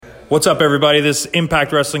What's up, everybody? This is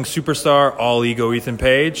Impact Wrestling superstar All Ego Ethan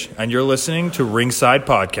Page, and you're listening to Ringside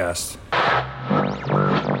Podcast.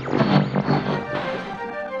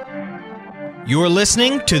 You're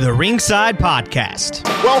listening to the Ringside Podcast.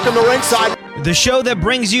 Welcome to Ringside, The show that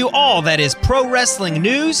brings you all that is pro wrestling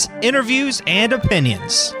news, interviews, and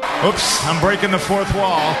opinions. Oops, I'm breaking the fourth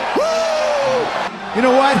wall. Woo! You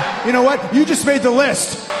know what? You just made the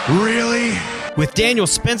list. Really? With Daniel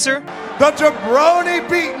Spencer, The jabroni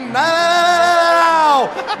beaten. No!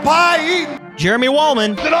 Pie eaten. Jeremy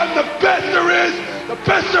Wallman, That I'm the best there is, the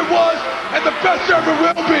best there was, and the best there ever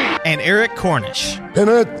will be. and Eric Cornish. And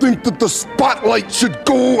I think that the spotlight should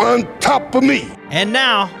go on top of me. And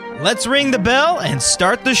now, let's ring the bell and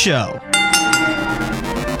start the show.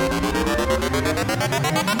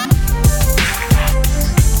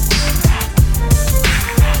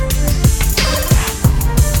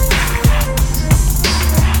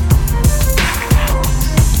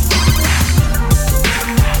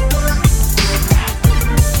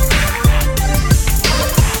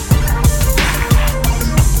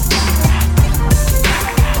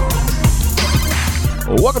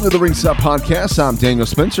 Welcome to the Ringside Podcast. I'm Daniel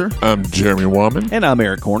Spencer. I'm Jeremy Wallman. And I'm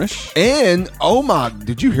Eric Cornish. And, oh my,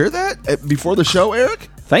 did you hear that before the show, Eric?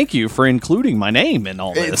 Thank you for including my name in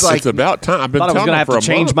all this. It's like- It's about time. I've been I thought I was telling going to him have for to a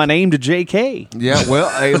change month. my name to JK. Yeah, well,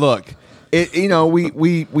 hey, look.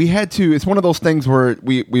 We had to. It's one of those things where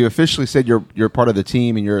we officially said you're part of the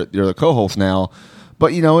team and you're the co-host now.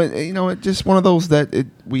 But it's just one of those that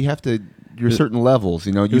we have to. You're certain levels,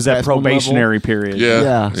 you It was that probationary period.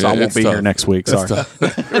 Yeah. So I won't it's be tough. here next week. It's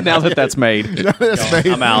Sorry. Now that's made.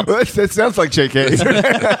 I'm out. That sounds like JK.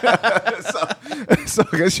 so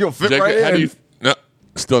I guess you'll fit Jake, right how in. do you? No,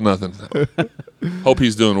 still nothing. Hope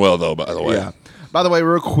he's doing well, though. By the way, Yeah. By the way,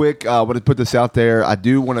 real quick, I want to put this out there. I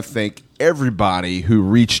do want to thank everybody who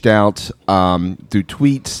reached out through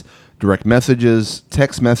tweets, direct messages,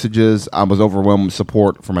 text messages. I was overwhelmed with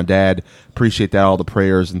support for my dad. Appreciate that, all the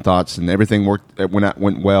prayers and thoughts, and everything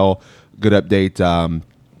went well. Good update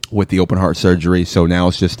with the open heart surgery. So now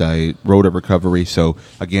it's just a road of recovery. So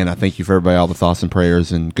again, I thank you for everybody, all the thoughts and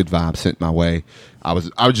prayers and good vibes sent my way. I was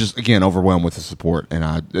just again overwhelmed with the support,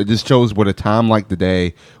 and it just shows what a time like the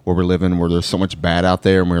day where we're living, where there's so much bad out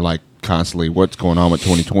there, and we're like constantly, what's going on with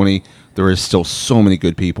 2020? There is still so many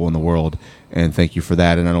good people in the world, and thank you for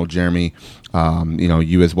that. And I know Jeremy,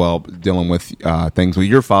 you as well, dealing with things with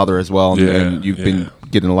your father as well, and you've been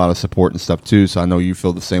getting a lot of support and stuff too. So I know you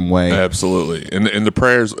feel the same way. absolutely. And the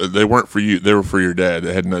prayers, they weren't for you; they were for your dad.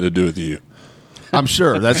 They had nothing to do with you. I'm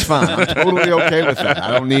sure that's fine. I'm totally okay with that.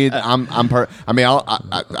 I don't need.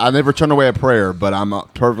 I never turn away a prayer, but I'm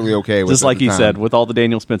perfectly okay with it. Just like you said, with all the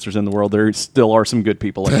Daniel Spencers in the world, there still are some good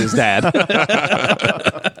people like his dad.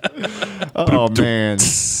 Oh man,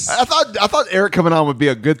 I thought Eric coming on would be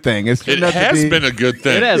a good thing. It has been a good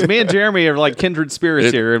thing. It has. Me and Jeremy are like kindred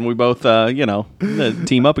spirits here, and we both,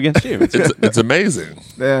 team up against you. It's amazing.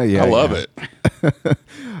 Yeah, I love it.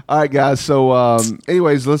 All right, guys. So,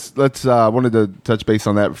 anyways, let's wanted to touch base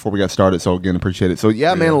on that before we got started. So again, appreciate it. So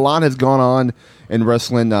man, a lot has gone on in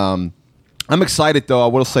wrestling. I'm excited though. I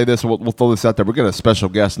will say this. We'll throw this out there. We're getting a special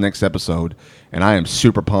guest next episode, and I am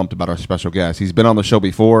super pumped about our special guest. He's been on the show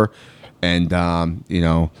before, and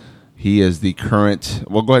he is the current.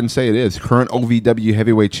 We'll go ahead and say it is current OVW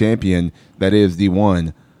heavyweight champion. That is the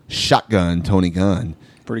one, Shotgun Tony Gunn.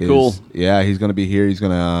 Pretty cool. Yeah, he's going to be here. He's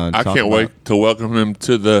going to. I can't wait to welcome him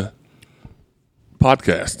to the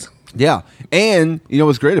podcast. Yeah, and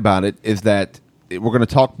what's great about it is that we're going to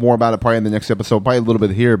talk more about it probably in the next episode, probably a little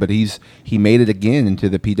bit here. But he made it again into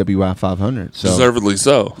the PWI 500. So Deservedly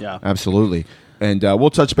so. Yeah, absolutely. And we'll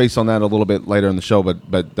touch base on that a little bit later in the show.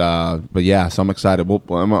 But yeah, so I'm excited.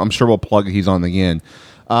 I'm sure we'll plug he's on again.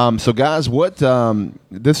 So guys, what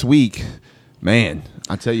this week, man?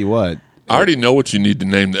 I tell you what. I already know what you need to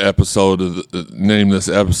name the episode. Name this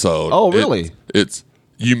episode. Oh, really? It's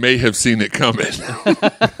you may have seen it coming.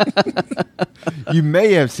 You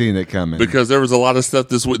may have seen it coming because there was a lot of stuff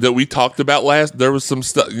this week that we talked about last. There was some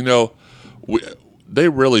stuff, they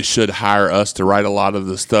really should hire us to write a lot of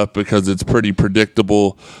the stuff because it's pretty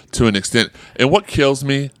predictable to an extent. And what kills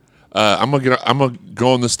me, I'm gonna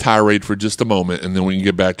go on this tirade for just a moment, and then we can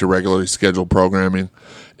get back to regularly scheduled programming.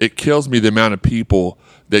 It kills me the amount of people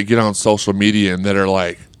that get on social media and that are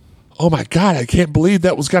like, "Oh my God, I can't believe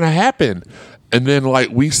that was going to happen." And then, like,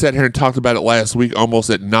 we sat here and talked about it last week almost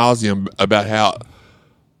ad nauseum about how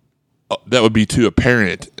that would be too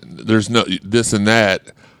apparent. There's no this and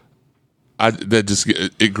that.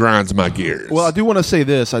 It grinds my gears. Well, I do want to say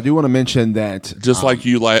this. I do want to mention that just like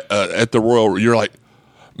you at the Royal, you're like,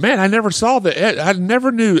 man, I never saw the Edge. I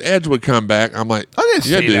never knew Edge would come back. I'm like, I didn't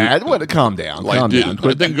say dude. that. What? Calm down. Like, Calm dude, down.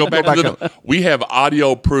 but then go back to we have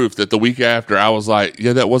audio proof that the week after I was like,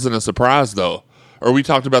 yeah, that wasn't a surprise though. Or we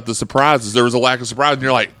talked about the surprises. There was a lack of surprise, and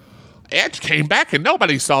you're like, Edge came back and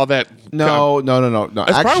nobody saw that. No.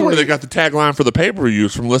 That's probably where they got the tagline for the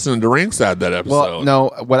pay-per-views from listening to Ringside that episode. Well,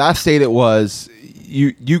 no. What I stated was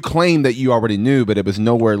you claimed that you already knew, but it was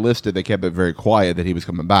nowhere listed. They kept it very quiet that he was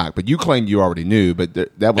coming back. But you claimed you already knew, but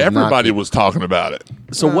that was everybody was talking about it.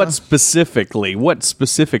 So what specific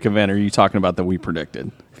event are you talking about that we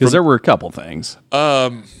predicted? Because there were a couple things.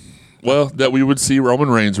 Well, that we would see Roman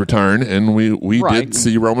Reigns return, and we Right. did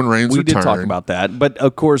see Roman Reigns We return. did talk about that, but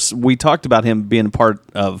of course we talked about him being a part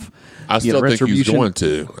of. I still think he's Retribution. going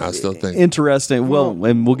to. I still think. Interesting. Well,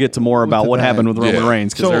 and we'll get to more about what happened with Roman Yeah.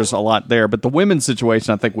 Reigns because there's a lot there. But the women's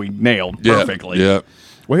situation, I think we nailed perfectly. Yeah.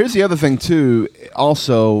 Well, here's the other thing too.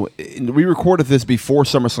 Also, we recorded this before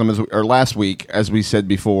SummerSlam, or last week, as we said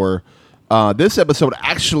before. This episode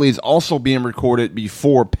actually is also being recorded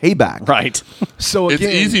before Payback. Right. So It's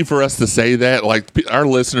again, easy for us to say that. Like, our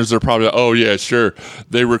listeners are probably, oh, yeah, sure.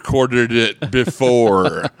 They recorded it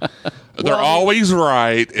before. They're always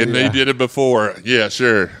right, and they did it before. Yeah,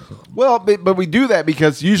 sure. Well, but we do that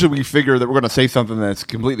because usually we figure that we're going to say something that's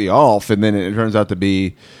completely off, and then it turns out to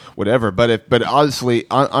be whatever. But honestly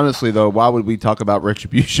though, why would we talk about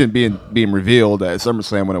Retribution being revealed at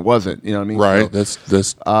SummerSlam when it wasn't? You know what I mean? Right. So,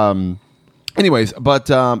 That's anyways, but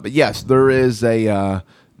yes, there is there's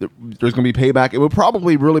going to be Payback. It will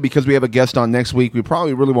probably really, because we have a guest on next week, we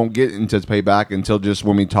probably really won't get into Payback until just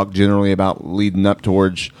when we talk generally about leading up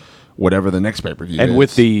towards whatever the next pay-per-view is. And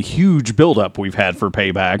with the huge buildup we've had for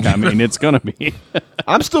Payback, I mean, it's going to be.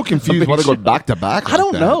 I'm still confused why they go back to back. I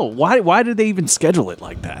don't know why did they even schedule it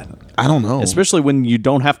like that? I don't know. Especially when you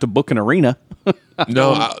don't have to book an arena.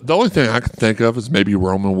 no. The only thing I can think of is maybe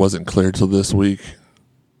Roman wasn't cleared till this week.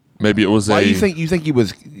 Maybe it was Why you think he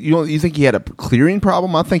was? You think he had a clearing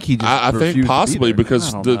problem? I think he just. I think possibly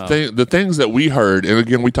because the things that we heard, and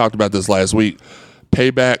again we talked about this last week.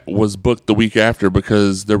 Payback was booked the week after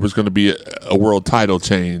because there was going to be a world title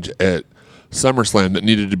change at SummerSlam that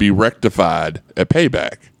needed to be rectified at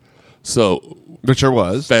Payback. So, but sure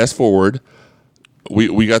was. Fast forward,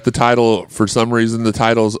 we got the title for some reason. The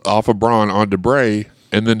title's off of Braun onto Bray,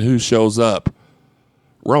 and then who shows up?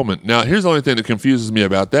 Roman. Now, here's the only thing that confuses me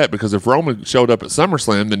about that, because if Roman showed up at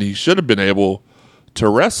SummerSlam, then he should have been able to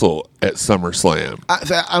wrestle at SummerSlam. I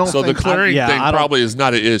don't. So think, the clearing thing probably is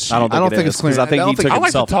not an issue. I don't think it's clear. because I think he took I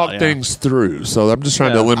like to himself talk out, things through, so I'm just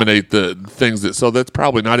trying to eliminate the things that. So that's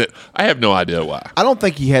probably not it. I have no idea why. I don't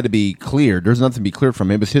think he had to be cleared. There's nothing to be cleared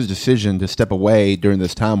from. It was his decision to step away during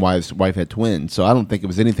this time while his wife had twins. So I don't think it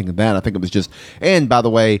was anything of that. I think it was just. And by the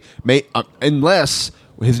way, unless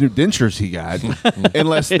his new dentures he got,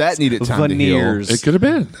 unless that needed time veneers. to heal. It could have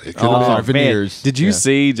been. It could have been. Veneers. Did you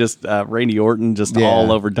see just Randy Orton just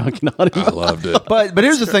all over dunking on him? I loved it. But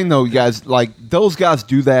here's the thing, though, you guys. Like, those guys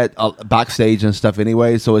do that backstage and stuff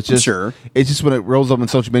anyway. So it's just it's just when it rolls up on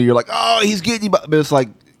social media, you're like, oh, he's getting you. But it's like,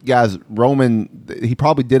 guys, Roman, he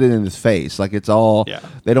probably did it in his face. Like, it's all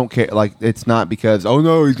they don't care. Like, it's not because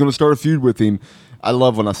no, he's going to start a feud with him. I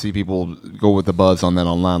love when I see people go with the buzz on that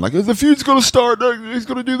online. Like, the feud's going to start. He's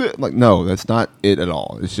going to do that. Like, no, that's not it at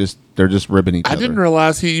all. It's just they're just ribbing each other. I didn't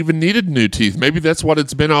realize he even needed new teeth. Maybe that's what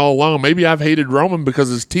it's been all along. Maybe I've hated Roman because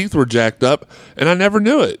his teeth were jacked up, and I never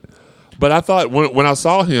knew it. But I thought when I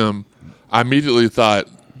saw him, I immediately thought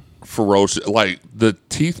ferocious. Like, the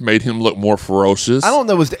teeth made him look more ferocious. I don't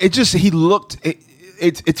know. It just he looked.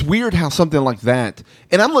 It's weird how something like that.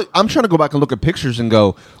 And I'm trying to go back and look at pictures and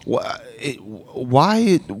go,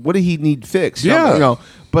 why? What did he need fixed? Yeah.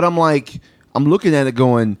 But I'm looking at it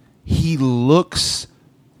going, he looks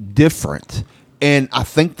different. And I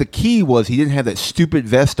think the key was he didn't have that stupid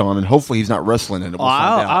vest on, and hopefully he's not wrestling in it.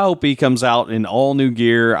 I hope he comes out in all new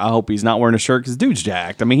gear. I hope he's not wearing a shirt because dude's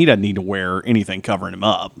jacked. I mean, he doesn't need to wear anything covering him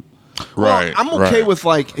up. Right. I'm okay with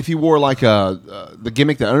if he wore the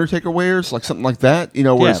gimmick that Undertaker wears, like something like that.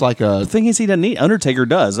 Where it's like a. The thing is, he doesn't need. Undertaker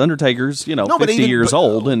does. Undertaker's 50 years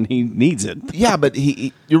old and he needs it. Yeah, but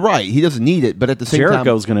you're right. He doesn't need it. But at the same time,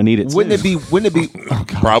 Jericho's going to need it. Wouldn't it be? Oh,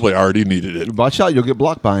 probably already needed it. Watch out, you'll get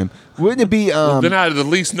blocked by him. Wouldn't it be? Then I'd at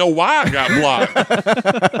least know why I got blocked.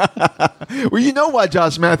 Well, you know why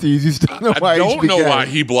Josh Matthews. You still know why. I don't know why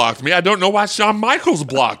he blocked me. I don't know why Shawn Michaels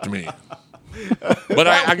blocked me. But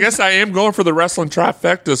I guess I am going for the wrestling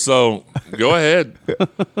trifecta, so go ahead.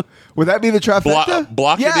 Would that be the trifecta?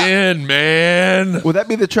 Block it in, man. man. Would that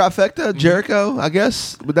be the trifecta? Jericho, I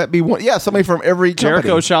guess. Would that be one? Yeah, somebody from every Jericho,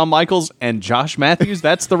 company. Shawn Michaels, and Josh Matthews.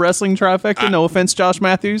 That's the wrestling trifecta. No offense, Josh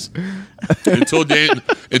Matthews. Until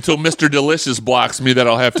Mr. Delicious blocks me, that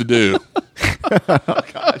I'll have to do. By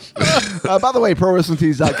the way,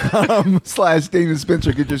 ProWrestlingTees.com/Daniel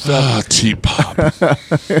Spencer. Get yourself Cheap pop.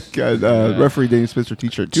 referee Daniel Spencer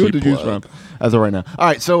t-shirt. Two Cheap to choose plug. from as of right now. All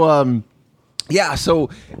right, so so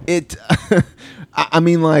it. I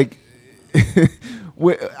mean, like,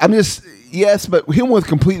 I'm just yes, but him with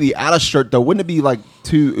completely out of shirt though. Wouldn't it be like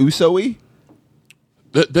too Uso-y?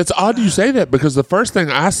 That's odd you say that because the first thing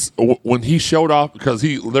when he showed off, because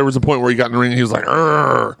there was a point where he got in the ring and he was like,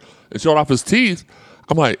 "Arr," and showed off his teeth.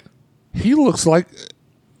 I'm like, he looks like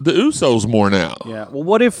the Usos more now. Yeah. Well,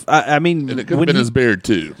 what if I mean? And it could have been his beard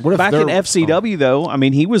too. What if Back in they're- FCW though, I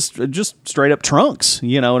mean, he was just straight up trunks.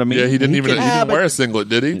 You know what I mean? Yeah, he didn't but- wear a singlet,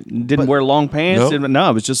 did he? Didn't wear long pants. No. No,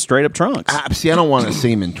 it was just straight up trunks. See, I don't want to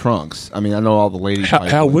see him in trunks. I mean, I know all the ladies.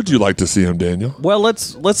 How would you like to see him, Daniel? Well,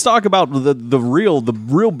 let's talk about the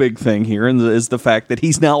real big thing here, and is the fact that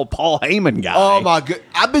he's now a Paul Heyman guy. Oh my god!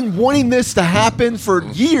 I've been wanting this to happen for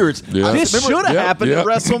years. Yeah. This Remember- should have Yep, happened yep. at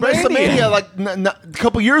WrestleMania. WrestleMania, like a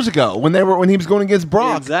couple years ago, when he was going against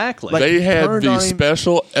Brock. Exactly. Like, They had turned the on him.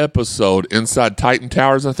 special episode inside Titan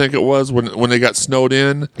Towers, I think it was, when they got snowed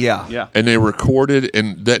in. Yeah, Yeah. And they recorded,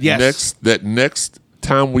 and that Yes. next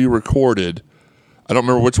time we recorded, I don't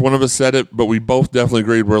remember which one of us said it, but we both definitely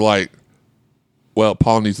agreed. We're like, well,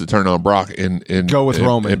 Paul needs to turn on Brock and Go with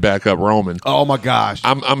Roman. and back up Roman. Oh my gosh!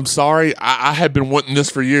 I'm sorry, I had been wanting this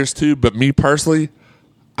for years too, but me personally,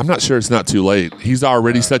 I'm not sure it's not too late. He's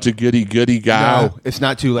already such a goody guy. No, it's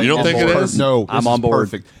not too late. You don't think it is? No, I'm this on is board.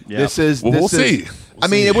 Perfect. Yeah. This is. Well, this we'll is- see. I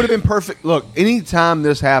mean, it would have been perfect. Look, anytime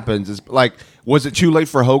this happens, is like, was it too late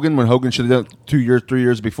for Hogan when Hogan should have done it 2 years, 3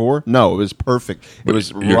 years before? No, it was perfect. It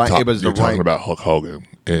was right. It was the you're talking right. about Hulk Hogan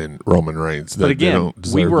and Roman Reigns. That again, they don't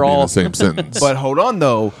deserve we were to be in all- the same sentence. But hold on,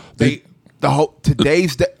 though. The whole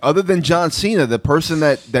today's other than John Cena, the person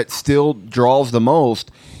that still draws the most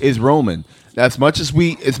is Roman. As much as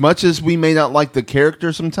we may not like the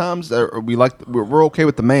character sometimes, or we're okay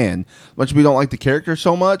with the man. As much as we don't like the character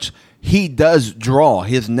so much, he does draw.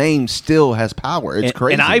 His name still has power. It's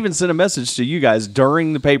crazy. And I even sent a message to you guys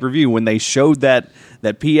during the pay-per-view when they showed that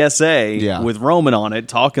PSA Yeah. with Roman on it,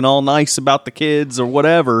 talking all nice about the kids or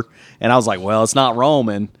whatever. And I was like, well, it's not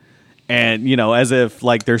Roman. And, as if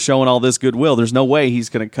like they're showing all this goodwill. There's no way he's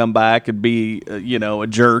going to come back and be, a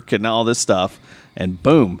jerk and all this stuff. And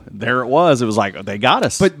boom, there it was. It was like, they got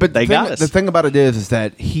us. But they got us. The thing about it is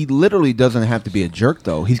that he literally doesn't have to be a jerk,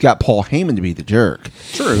 though. He's got Paul Heyman to be the jerk.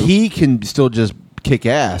 True. He can still just kick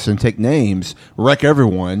ass and take names, wreck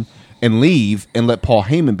everyone, and leave, and let Paul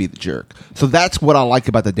Heyman be the jerk. So that's what I like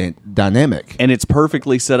about the dynamic. And it's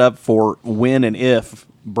perfectly set up for when and if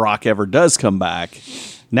Brock ever does come back.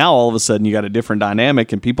 Now all of a sudden you got a different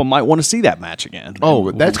dynamic, and people might want to see that match again.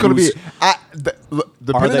 Oh, that's going to be.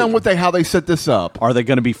 Depending they- on how they set this up, Are they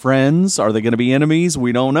going to be friends? Are they going to be enemies?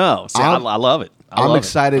 We don't know. See, I love it. I I'm love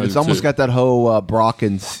excited. I It's do almost too. got that whole Brock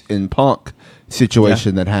and Punk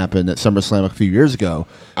situation that happened at SummerSlam a few years ago.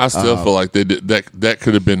 I still feel like they did that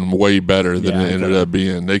could have been way better than Yeah, it ended up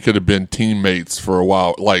being. They could have been teammates for a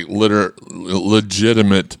while, like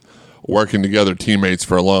legitimate working together teammates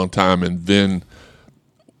for a long time, and then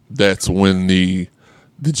that's when the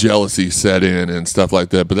jealousy set in and stuff like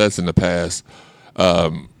that. But that's in the past.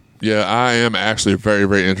 Yeah, I am actually very,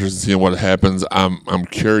 very interested in seeing what happens. I'm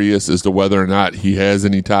curious as to whether or not he has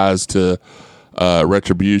any ties to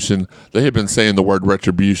Retribution. They have been saying the word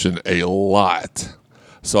Retribution a lot.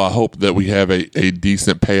 So I hope that we have a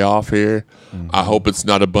decent payoff here. Mm-hmm. I hope it's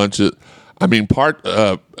not a bunch of,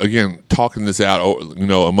 again, talking this out,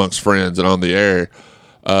 amongst friends and on the air,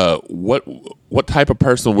 what type of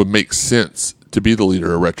person would make sense to be the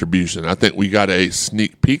leader of Retribution? I think we got a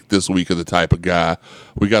sneak peek this week of the type of guy.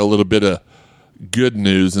 We got a little bit of good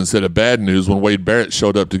news instead of bad news when Wade Barrett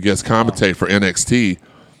showed up to guest commentate for NXT.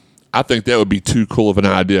 I think that would be too cool of an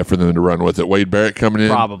idea for them to run with it. Wade Barrett coming in.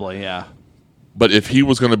 Probably, yeah. But if he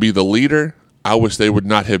was going to be the leader, I wish they would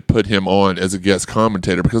not have put him on as a guest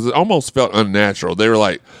commentator because it almost felt unnatural. They were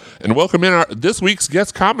like, and welcome in this week's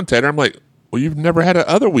guest commentator. I'm like, well, you've never had an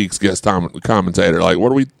other week's guest commentator. Like,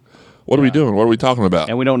 what are we doing? What are we talking about?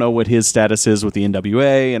 And we don't know what his status is with the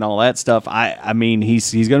NWA and all that stuff. I mean,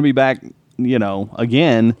 he's going to be back,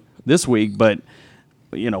 again this week, but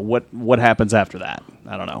what happens after that?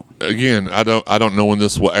 I don't know. Again, I don't know when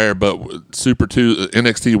this will air, but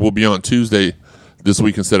NXT will be on Tuesday this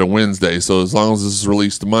week instead of Wednesday. So as long as this is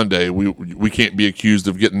released Monday, we can't be accused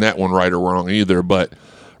of getting that one right or wrong either. But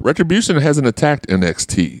Retribution hasn't attacked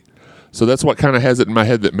NXT. So that's what kind of has it in my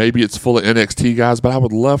head that maybe it's full of NXT guys, but I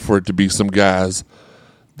would love for it to be some guys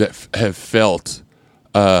that have felt,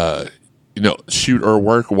 shoot or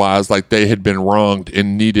work wise, like they had been wronged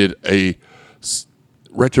and needed a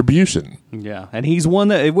retribution. Yeah, and he's one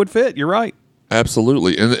that it would fit. You're right.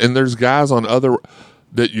 Absolutely, and there's guys on other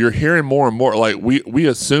that you're hearing more and more. Like we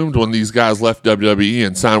assumed when these guys left WWE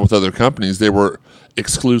and signed with other companies, they were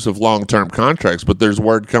exclusive long-term contracts. But there's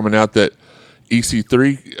word coming out that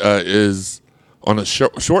EC3 is on a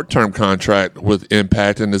short-term contract with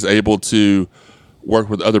Impact and is able to work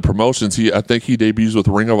with other promotions. I think he debuts with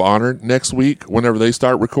Ring of Honor next week whenever they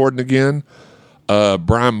start recording again.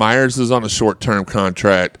 Brian Myers is on a short-term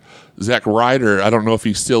contract. Zack Ryder, I don't know if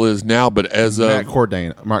he still is now, but as of Matt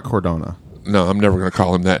Cardona. No, I'm never going to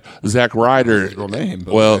call him that. Zack Ryder. His real name.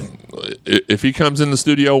 Well, if he comes in the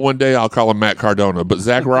studio one day, I'll call him Matt Cardona. But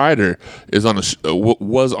Zack Ryder is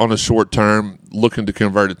was on a short term, looking to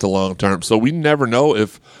convert it to long term. So we never know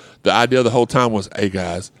if the idea the whole time was, hey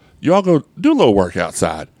guys, you all go do a little work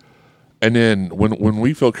outside, and then when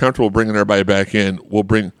we feel comfortable bringing everybody back in, we'll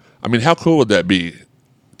bring. I mean, how cool would that be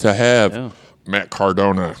to have Matt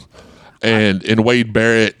Cardona and Wade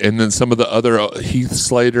Barrett, and then some of the other Heath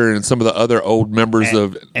Slater and some of the other old members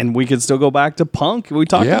and we could still go back to Punk. We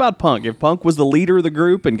talked about Punk. If Punk was the leader of the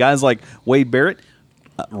group, and guys like Wade Barrett,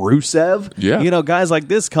 Rusev, guys like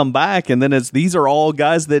this come back, and then these are all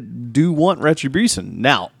guys that do want retribution.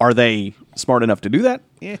 Now, are they smart enough to do that?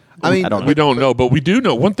 Yeah, I mean, we don't know, but we do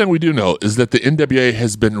know. One thing we do know is that the NWA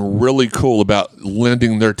has been really cool about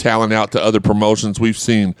lending their talent out to other promotions. We've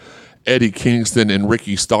seen Eddie Kingston and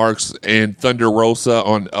Ricky Starks and Thunder Rosa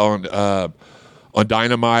on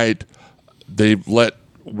Dynamite. They've let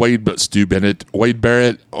Wade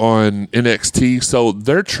Barrett on NXT. So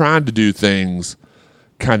they're trying to do things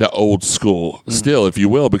kind of old school still, if you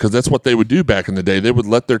will, because that's what they would do back in the day. They would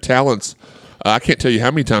let their talents. I can't tell you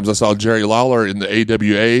how many times I saw Jerry Lawler in the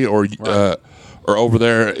AWA or over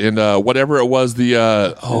there in whatever it was,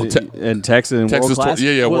 in Texas World Class.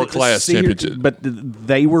 World Class Championship. But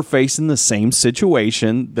they were facing the same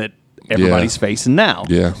situation that everybody's facing now.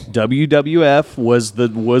 Yeah, WWF was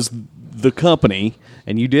the company,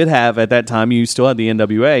 and you did have at that time, you still had the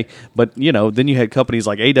NWA, but then you had companies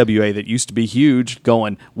like AWA that used to be huge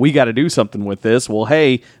going, we got to do something with this. Well,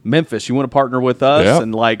 hey, Memphis, you want to partner with us?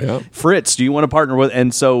 And Fritz, do you want to partner with?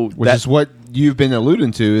 And so which is what you've been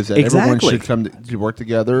alluding to, is that everyone should come to work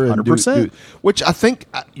together and 100%. do, which I think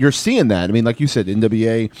you're seeing that. I mean, like you said,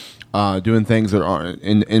 NWA doing things that are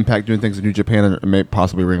in Impact, doing things in New Japan and may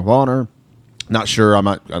possibly Ring of Honor. Not sure. I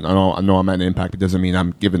know I'm at Impact. It doesn't mean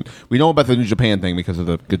I'm given. We know about the New Japan thing because of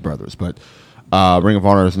the Good Brothers, but Ring of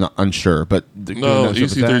Honor is not unsure. But no,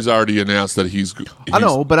 EC3's already announced that he's. I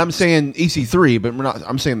know, but I'm saying EC3, but we're not.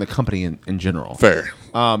 I'm saying the company in general. Fair.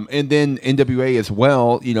 And then NWA as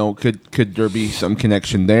well. Could there be some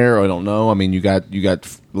connection there? I don't know. I mean, you got a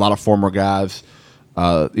lot of former guys.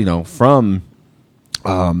 From.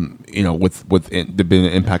 With they've been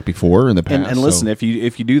in Impact before in the past. And listen, if you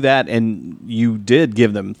do that, and you did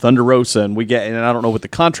give them Thunder Rosa, and I don't know what the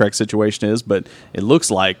contract situation is, but it looks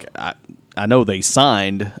like I know they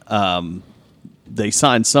signed some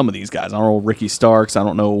of these guys. I don't know Ricky Starks. I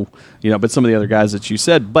don't know but some of the other guys that you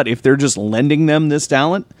said. But if they're just lending them this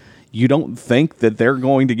talent, you don't think that they're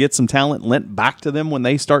going to get some talent lent back to them when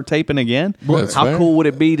they start taping again? Well, how cool would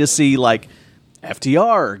it be to see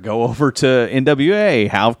FTR go over to NWA?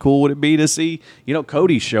 How cool would it be to see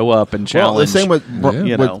Cody show up and challenge? Well, the same with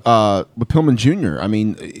Pillman Jr. I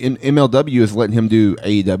mean, MLW is letting him do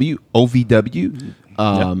AEW, OVW.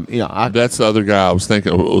 That's the other guy I was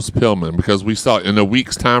thinking. It was Pillman, because we saw in a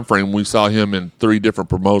week's time frame we saw him in 3 different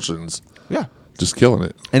promotions. Yeah. Just killing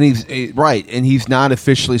it. And he's not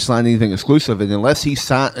officially signed anything exclusive, and unless he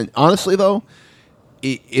signed, and honestly though,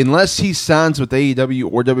 unless he signs with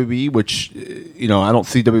AEW or WB, which I don't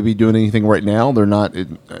see WB doing anything right now. They're not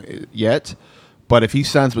yet. But if he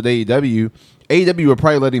signs with AEW will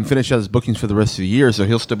probably let him finish out his bookings for the rest of the year, so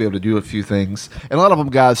he'll still be able to do a few things. And a lot of them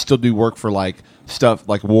guys still do work for stuff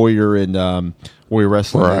like Warrior and Warrior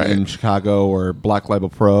Wrestling in Chicago, or Black Label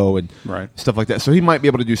Pro and stuff like that. So he might be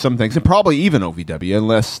able to do some things, and probably even OVW,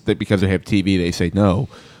 unless because they have TV they say no.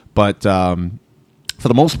 But for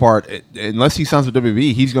the most part, unless he signs with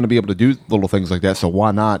WWE, he's going to be able to do little things like that. So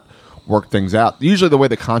why not work things out? Usually the way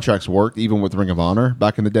the contracts worked, even with Ring of Honor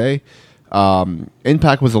back in the day,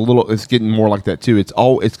 Impact was it's getting more like that too.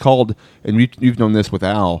 It's called, and you've known this with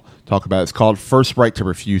Al talk about it, it's called first right to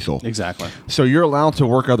refusal. Exactly. So you're allowed to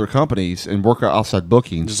work other companies and work outside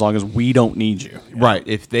bookings As long as we don't need you. right.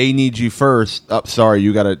 If they need you first, sorry,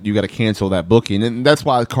 you gotta cancel that booking, and that's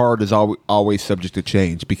why the card is always subject to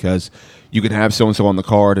change, because you can have so and so on the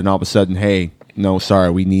card, and all of a sudden, hey, no, sorry,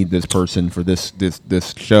 we need this person for this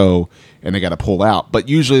show, and they got to pull out. But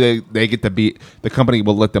usually they get to be, the company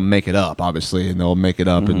will let them make it up, obviously, and they'll make it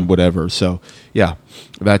up and whatever. So yeah,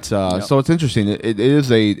 that's so it's interesting. It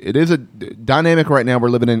is a dynamic right now we're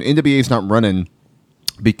living in. NWA is not running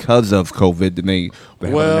because of COVID. And they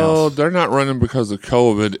they're not running because of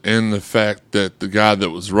COVID, and the fact that the guy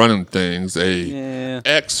that was running things,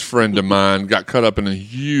 ex friend of mine, got caught up in a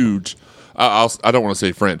huge. I don't want to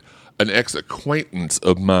say friend. An ex-acquaintance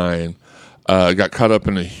of mine got caught up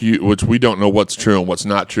in a huge, which we don't know what's true and what's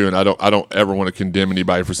not true, and I don't ever want to condemn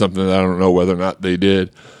anybody for something that I don't know whether or not they did.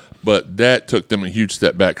 But that took them a huge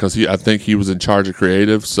step back, because I think he was in charge of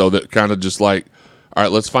creative, so that kind of just like, all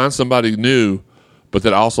right, let's find somebody new, but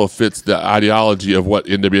that also fits the ideology of what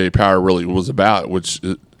NWA Power really was about, which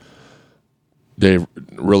they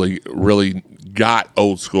really got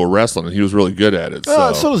old school wrestling, and he was really good at it.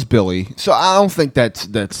 So does Billy. So I don't think that's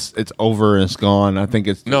it's over and it's gone. I think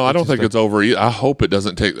it's no. I don't think it's over. I hope it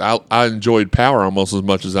doesn't take. I enjoyed Power almost as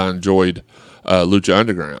much as I enjoyed Lucha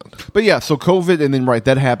Underground. But yeah, so COVID, and then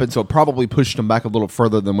that happened, so it probably pushed them back a little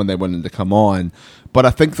further than when they wanted to come on. But I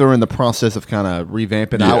think they're in the process of kind of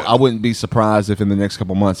revamping. Yeah. I wouldn't be surprised if in the next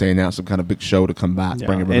couple months they announce some kind of big show to come back,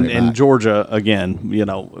 bring everybody back. And Georgia, again,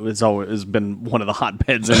 it's been one of the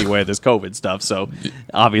hotbeds anyway, this COVID stuff. So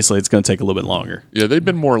obviously it's going to take a little bit longer. Yeah, they've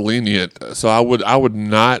been more lenient. So I would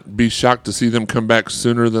not be shocked to see them come back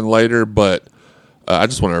sooner than later. But I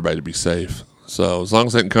just want everybody to be safe. So as long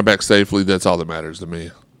as they can come back safely, that's all that matters to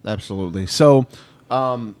me. Absolutely. So,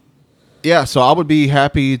 yeah, so I would be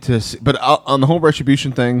happy to see, but on the whole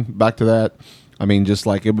retribution thing, back to that, I mean, just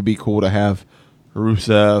like it would be cool to have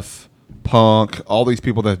Rusev, Punk, all these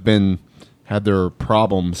people that have had their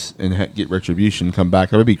problems and get retribution come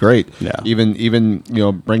back. That would be great. Yeah. Even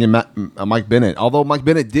bringing Mike Bennett, although Mike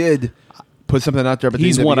Bennett did put something out there, but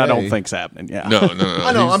he's one I don't think's happening. Yeah, no.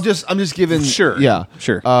 I know. I'm just giving. Sure. Yeah.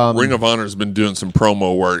 Sure. Ring of Honor has been doing some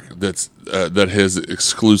promo work that has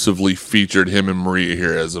exclusively featured him and Maria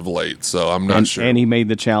here as of late. So I'm not sure. And he made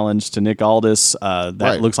the challenge to Nick Aldis.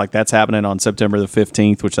 Looks like that's happening on September the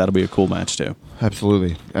 15th, which that'll be a cool match too.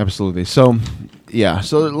 Absolutely. So yeah.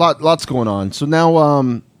 So lots going on. So now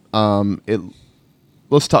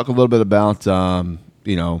let's talk a little bit about some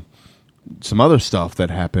other stuff that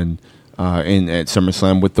happened. At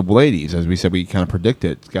SummerSlam with the ladies, as we said, we kind of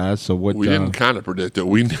predicted, guys. So what we didn't kind of predict it.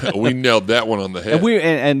 We nailed that one on the head.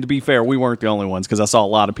 And to be fair, we weren't the only ones, because I saw a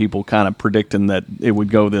lot of people kind of predicting that it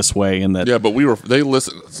would go this way, and that but they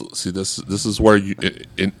listen. See, this is where you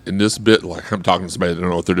in this bit, like I'm talking to somebody that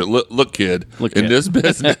don't know what they're doing. Look, kid, in this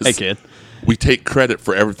business, hey, kid, we take credit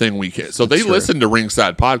for everything we can. So they listened to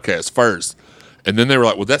Ringside Podcast first. And then they were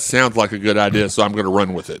like, well, that sounds like a good idea, so I'm going to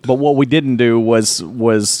run with it. But what we didn't do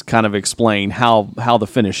was kind of explain how the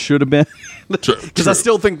finish should have been. Because I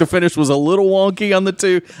still think the finish was a little wonky on the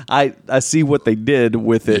two. I see what they did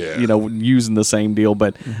with it, using the same deal.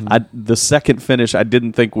 But the second finish I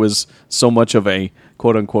didn't think was so much of a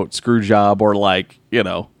quote-unquote screw job, or like,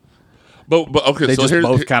 But okay, they just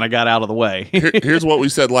both kind of got out of the way. Here's what we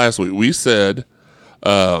said last week. We said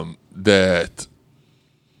that...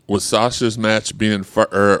 with Sasha's match being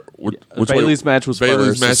Bailey's match was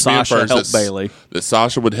Bailey's first. match Sasha being helped first, Bailey. That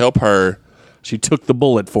Sasha would help her. She took the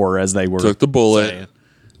bullet for her, as they were took the bullet. saying.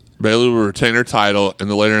 Bailey would retain her title, and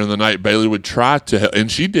then later in the night, Bailey would try to help,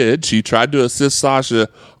 and she did. She tried to assist Sasha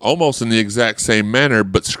almost in the exact same manner,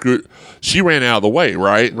 but she ran out of the way.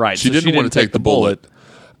 Right. She didn't want to take the bullet.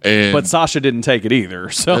 But Sasha didn't take it either,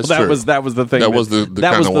 so that was the thing. That was the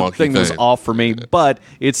thing that was off for me. But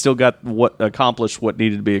it still got accomplished what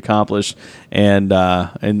needed to be accomplished, and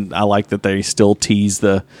I like that they still tease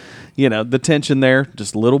the tension there,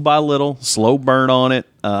 just little by little, slow burn on it.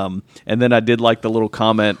 And then I did like the little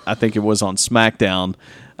comment. I think it was on SmackDown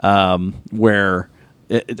where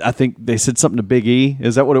I think they said something to Big E.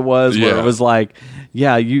 Is that what it was? Yeah. Where it was like,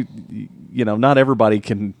 not everybody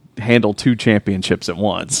can handle two championships at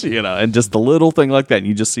once, and just the little thing like that, and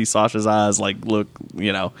you just see Sasha's eyes like, look,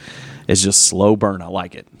 it's just slow burn. I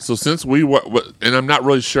like it. So since we were, and I'm not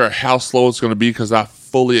really sure how slow it's going to be, because I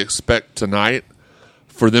fully expect tonight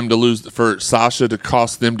for Sasha to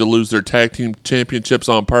cost them to lose their tag team championships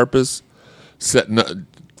on purpose,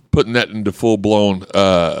 putting that into full blown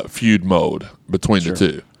feud mode between the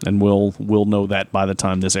two. And we'll know that by the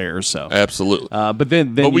time this airs. So Absolutely.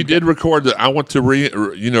 But we did record that. I want to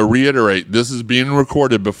reiterate. This is being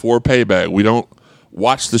recorded before Payback. We don't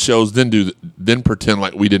watch the shows, then pretend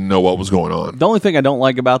like we didn't know what was going on. The only thing I don't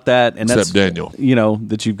like about that, and Except that's Daniel,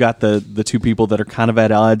 that you've got the two people that are kind of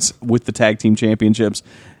at odds with the tag team championships.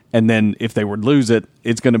 And then if they would lose it,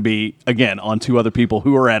 it's going to be, again, on two other people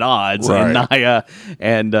who are at odds, right. and Nia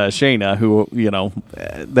and Shayna, who,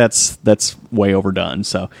 that's way overdone.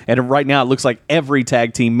 So, and right now it looks like every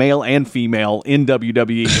tag team, male and female, in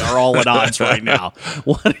WWE are all at odds right now.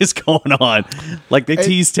 What is going on? Like, they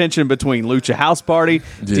tease tension between Lucha House Party,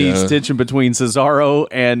 tease tension between Cesaro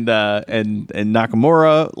and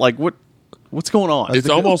Nakamura. Like, what's going on? It's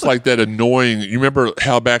almost like that annoying. You remember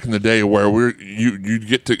how back in the day where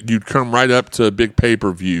you'd come right up to a big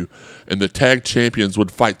pay-per-view, and the tag champions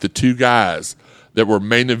would fight the two guys that were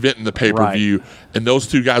main eventing the pay-per-view, right. And those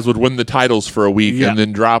two guys would win the titles for a week and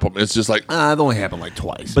then drop them. It's just like it only happened like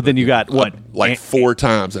twice. But then you got four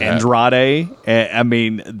times. Andrade. I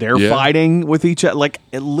mean, they're fighting with each other. Like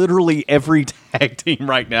literally every tag team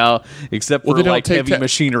right now, except for heavy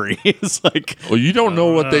machinery. It's like, well, you don't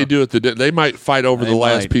know what they do at the. They might fight over the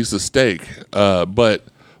last piece of steak. But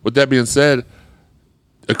with that being said,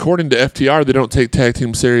 according to FTR, they don't take tag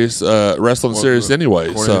team wrestling serious anyway.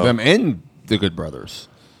 According to them and the Good Brothers.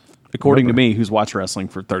 According to me, who's watched wrestling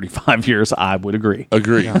for 35 years, I would agree.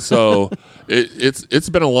 So it's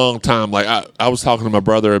been a long time. Like I was talking to my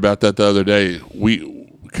brother about that the other day. We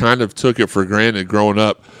kind of took it for granted growing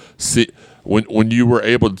up. See, when you were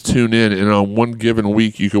able to tune in, and on one given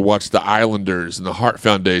week you could watch the Islanders and the Hart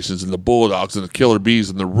Foundations and the Bulldogs and the Killer Bees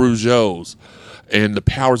and the Rougeaus and the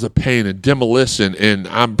Powers of Pain and Demolition, and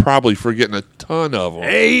I'm probably forgetting a ton of them.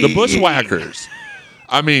 Hey. The Bushwhackers.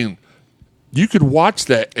 I mean, you could watch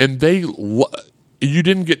that, and you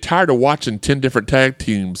didn't get tired of watching 10 different tag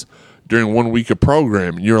teams during 1 week of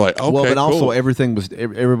programming. You're like, okay, well, but also cool.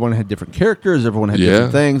 everyone had different characters, everyone had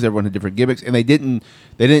different things, everyone had different gimmicks, and they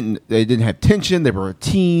didn't have tension. They were a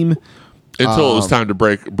team until it was time to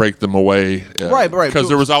break them away. Right. Because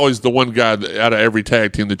there was always the one guy out of every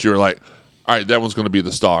tag team that you were like, all right, that one's going to be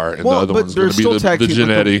the star, and the other one's going to be the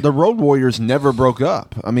Jannetty. The Road Warriors never broke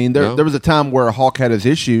up. I mean, there was a time where Hawk had his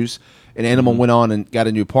issues, and Animal went on and got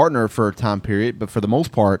a new partner for a time period. But for the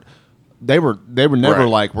most part, they were never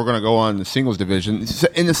like, we're going to go on the singles division.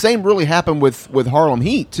 And the same really happened with Harlem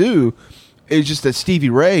Heat too. It's just that Stevie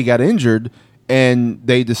Ray got injured, and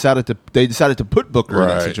they decided to put Booker in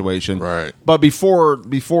that situation. Right. But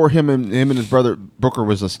before him and his brother, Booker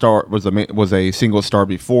was a single star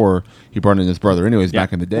before he brought in his brother. Anyways,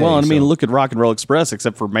 back in the day. Well, I mean, look at Rock and Roll Express.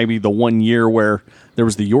 Except for maybe the 1 year where there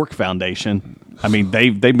was the York Foundation. I mean,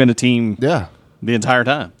 they've been a team. The entire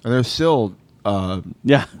time, and they're still. Selling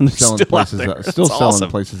places out. Still selling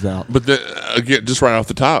awesome. Places out. But again, just right off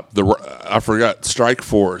the top, I forgot Strike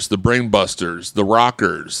Force, the Brainbusters, the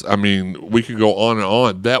Rockers. I mean, we could go on and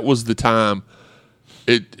on. That was the time.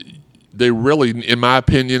 They really, in my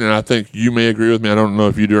opinion, and I think you may agree with me. I don't know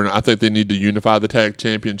if you do or not. I think they need to unify the tag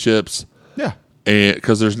championships. Yeah. And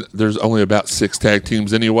because there's only about 6 tag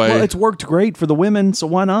teams anyway. Well, it's worked great for the women, so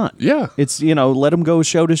why not? Yeah, it's let them go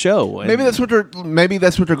show to show. And maybe that's what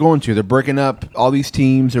they're going to. They're breaking up all these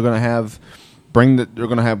teams. They're going to have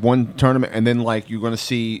one tournament, and then like you're going to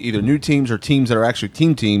see either new teams or teams that are actually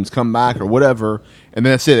teams come back or whatever, and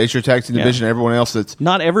then that's it. It's your tag team division. Everyone else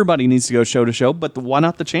not everybody needs to go show to show, but why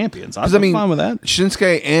not the champions? I'm fine with that.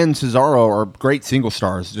 Shinsuke and Cesaro are great single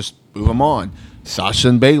stars. Just move them on. Sasha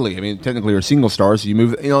and Bailey, I mean, technically are single stars. You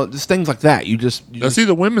move, just things like that. You just see,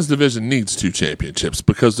 the women's division needs 2 championships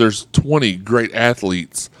because there's 20 great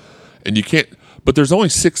athletes, and you can't. But there's only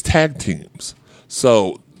 6 tag teams,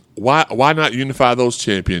 so why not unify those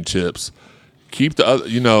championships? Keep the other.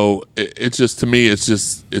 It's just, to me,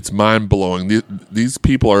 it's mind blowing. These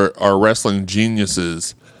people are wrestling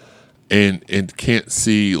geniuses, and can't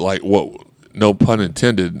see like what. No pun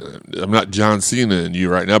intended. I'm not John Cena in you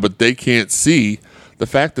right now, but they can't see the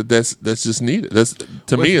fact that that's just needed. It's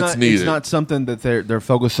needed. It's not something that they're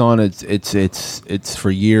focused on. It's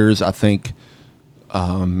for years. I think,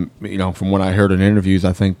 from what I heard in interviews,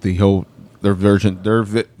 I think their vision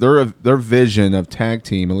of tag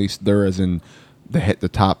team, at least they're as in the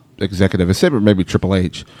top executive, except maybe Triple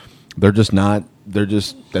H. That's not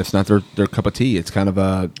their cup of tea. It's kind of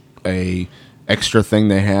a extra thing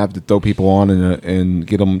they have to throw people on and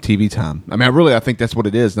get them TV time. I mean, I think that's what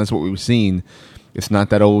it is, and that's what we've seen. It's not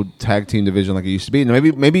that old tag team division like it used to be. And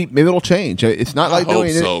maybe it'll change. It's not like I hope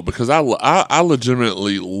so, because I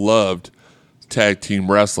legitimately loved tag team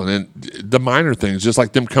wrestling, and the minor things, just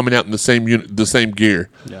like them coming out in the same unit, the same gear.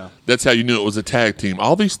 Yeah. That's how you knew it was a tag team.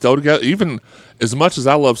 All these throw together. Even as much as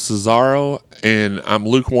I love Cesaro and I'm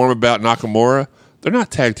lukewarm about Nakamura, they're not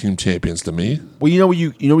tag team champions to me. Well, you know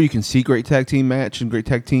where you can see great tag team match and great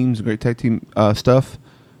tag teams and great tag team stuff.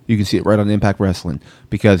 You can see it right on Impact Wrestling,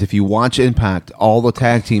 because if you watch Impact, all the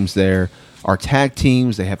tag teams there are tag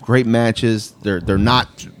teams. They have great matches. They're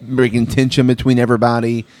not bringing tension between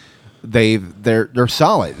everybody. They're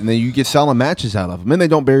solid, and then you get solid matches out of them, and they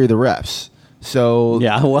don't bury the refs. So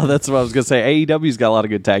Yeah, well, that's what I was going to say. AEW's got a lot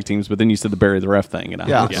of good tag teams, but then you said the bury the ref thing.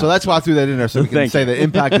 And so that's why I threw that in there, so we can Thank say you. that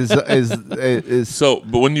Impact is So,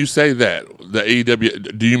 but when you say that, the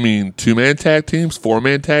AEW, do you mean 2-man tag teams,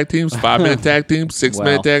 4-man tag teams, 5-man tag teams, 6-man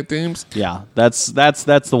Well, tag teams? Yeah, that's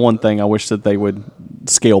the one thing I wish that they would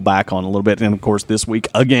scale back on a little bit. And of course, this week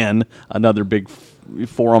again, another big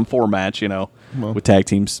 4-on-4 match. With tag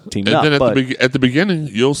teams teamed And up. then but at the beginning,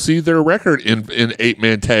 you'll see their record in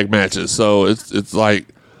 8-man tag matches. So it's like,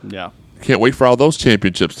 yeah, can't wait for all those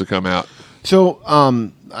championships to come out. So,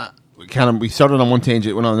 we started on one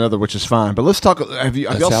tangent, went on another, which is fine. But let's talk. Have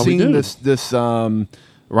y'all how we seen do. this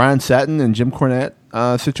Ryan Satin and Jim Cornette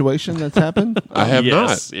situation that's happened? I have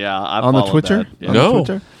yes, not. yeah, I On the followed Twitter? that. Yeah. On No.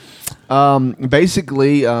 the Twitter?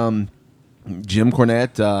 Basically, Jim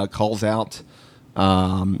Cornette calls out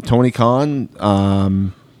Tony Khan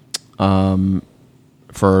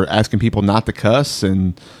for asking people not to cuss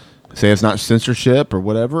and say it's not censorship or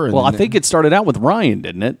whatever. And Well, I think it started out with Ryan,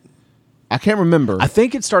 didn't it? I can't remember. I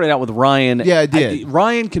think it started out with Ryan. Yeah, it did.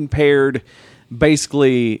 Ryan compared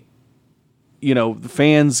basically, the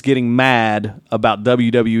fans getting mad about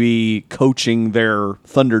WWE coaching their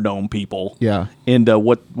Thunderdome people. Yeah. Into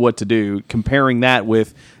what to do, comparing that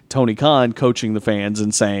with Tony Khan coaching the fans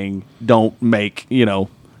and saying, don't make,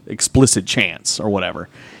 explicit chants or whatever.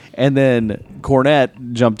 And then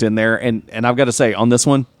Cornette jumped in there, and I've got to say, on this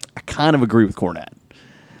one, I kind of agree with Cornette,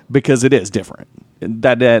 because it is different.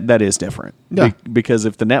 That is different. Yeah. Because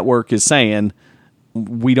if the network is saying,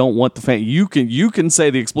 we don't want the fan, you can say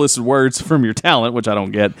the explicit words from your talent, which I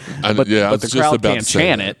don't get, but I the was just crowd about can't to say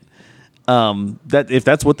chant that. it. That if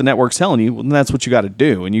that's what the network's telling you, well, then that's what you got to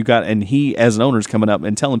do. And he, as an owner, is coming up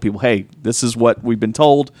and telling people, hey, this is what we've been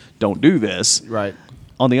told. Don't do this. Right.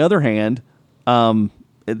 On the other hand,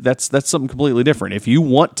 that's something completely different. If you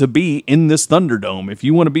want to be in this Thunderdome, if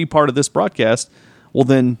you want to be part of this broadcast, well,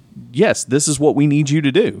 then yes, this is what we need you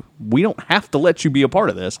to do. We don't have to let you be a part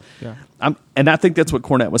of this. Yeah. And I think that's what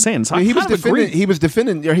Cornette was saying. So He was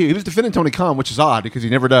defending Tony Khan, which is odd because he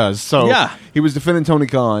never does. So Yeah. he was defending Tony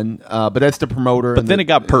Khan, but that's the promoter. But then it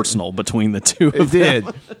got personal between the two It of them.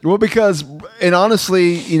 did. Well, because, and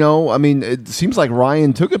honestly, it seems like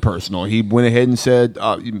Ryan took it personal. He went ahead and said,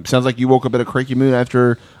 sounds like you woke up at a cranky mood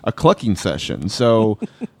after a clucking session. So,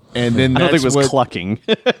 and then I don't think that's it was clucking.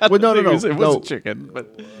 Well, no. It was no. a chicken, but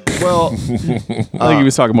Well, I think he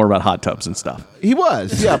was talking more about hot tubs and stuff. he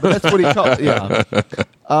was, yeah, but that's what he called, yeah.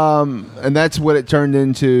 And that's what it turned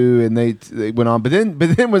into, and they went on. But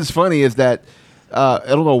then what's funny is that I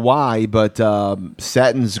don't know why, but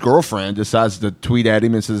Satin's girlfriend decides to tweet at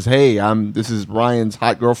him and says, "Hey, this is Ryan's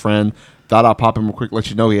hot girlfriend. Thought I'd pop him real quick, let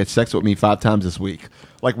you know he had sex with me 5 times this week."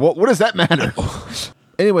 Like, what does that matter?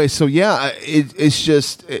 Anyway, so yeah, it's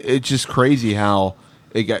just crazy how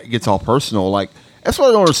it gets all personal. Like, that's what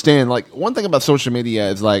I don't understand. Like, one thing about social media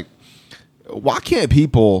is like, why can't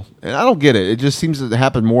people, and I don't get it, it just seems to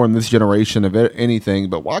happen more in this generation of anything,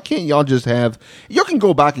 but why can't y'all just you can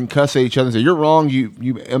go back and cuss at each other and say, you're wrong, you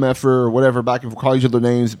MFer or whatever, back and call each other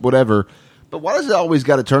names, whatever. But why does it always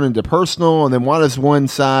got to turn into personal? And then why does one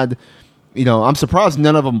side, I'm surprised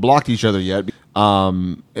none of them blocked each other yet.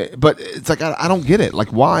 But it's like, I don't get it. Like,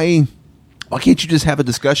 why can't you just have a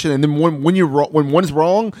discussion? And then when one's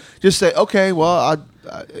wrong, just say, okay, well,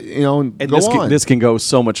 and And go on. this can go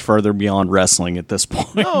so much further beyond wrestling at this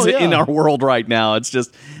point Oh, yeah. in our world right now. It's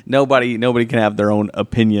just nobody can have their own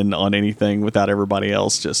opinion on anything without everybody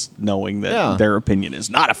else just knowing that their opinion is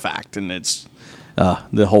not a fact, and it's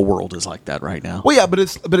the whole world is like that right now. Well,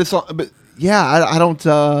 yeah, I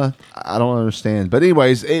don't understand. But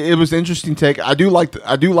anyways, it was an interesting take. I do like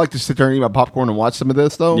to sit there and eat my popcorn and watch some of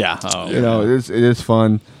this though. Yeah, it is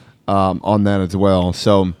fun on that as well.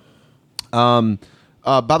 So,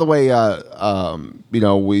 by the way,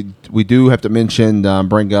 we do have to mention,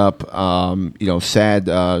 bring up,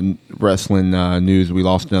 sad wrestling news. We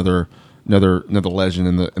lost another legend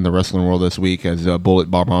in the wrestling world this week as Bullet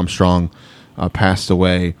Bob Armstrong passed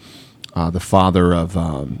away. The father of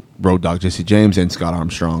Road Dogg Jesse James and Scott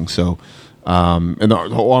Armstrong. So, and the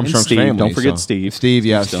whole Armstrong Steve. family. Don't forget Steve. Steve,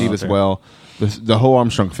 yeah, He's still Steve out as there. well. the whole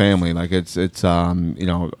Armstrong family. Like it's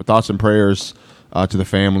thoughts and prayers to the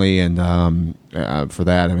family and for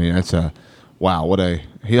that. I mean, that's he's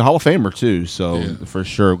a Hall of Famer too. So for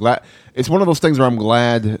sure, glad. It's one of those things where I'm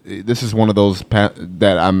glad. This is one of those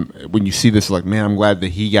that when you see this, like, man, I'm glad that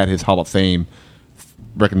he got his Hall of Fame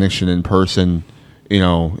recognition in person.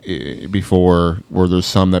 Before, where there's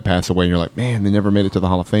some that pass away, and you're like, man, they never made it to the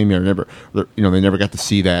Hall of Fame. They never got to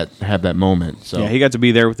see have that moment. So yeah, he got to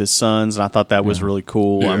be there with his sons, and I thought that was really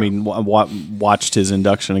cool. Yeah. I mean, watched his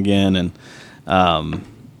induction again, and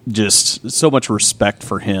just so much respect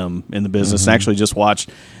for him in the business. And actually,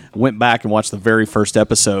 went back and watched the very first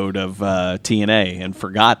episode of TNA, and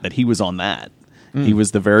forgot that he was on that. He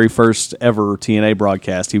was the very first ever TNA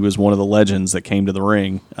broadcast. He was one of the legends that came to the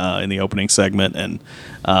ring in the opening segment. And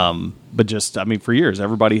for years,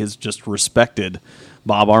 everybody has just respected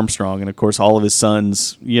Bob Armstrong. And, of course, all of his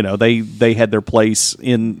sons, they had their place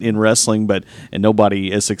in wrestling, and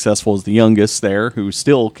nobody as successful as the youngest there, who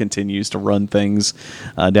still continues to run things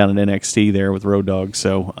down in NXT there with Road Dogg.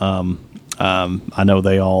 So I know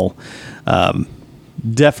they all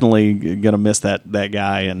definitely gonna miss that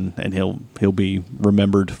guy, and he'll be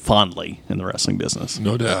remembered fondly in the wrestling business.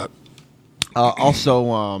 No doubt.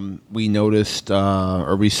 Also, we noticed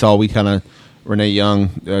Renee Young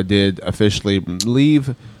did officially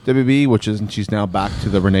leave WB, she's now back to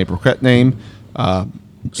the Renee Burkett name.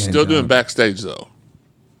 Still doing backstage though.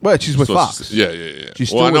 Well, she's with Fox. Yeah.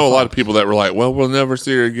 She's Well, I know a with lot of Fox. people that were like, "Well, we'll never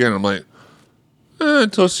see her again." I'm like,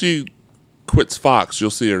 until she quits Fox, you'll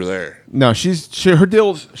see her there. No, her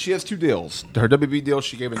deals. She has two deals. Her WB deal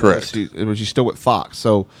she gave Correct. She's still with Fox.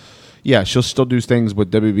 So, yeah, she'll still do things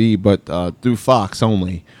with WB, but through Fox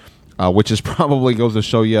only, which is probably goes to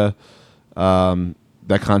show you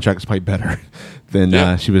that contract is probably better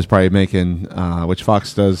than she was probably making. Which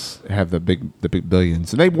Fox does have the big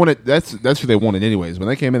billions, and they wanted. That's who they wanted anyways. When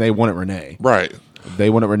they came in, they wanted Renee. Right.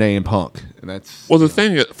 They wanted Renee and Punk, and that's the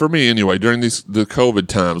thing for me anyway. During the COVID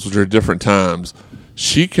times, which are different times,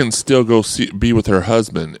 she can still go be with her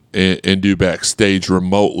husband and do backstage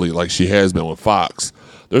remotely, like she has been with Fox.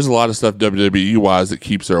 There's a lot of stuff WWE wise that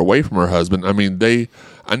keeps her away from her husband. I mean,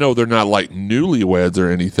 I know they're not like newlyweds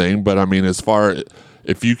or anything, but I mean, as far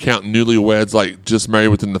if you count newlyweds like just married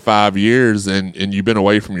within the 5 years, and you've been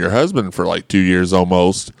away from your husband for like 2 years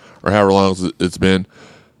almost, or however long it's been.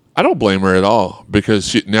 I don't blame her at all,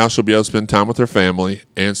 because now she'll be able to spend time with her family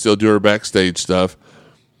and still do her backstage stuff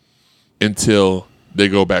until they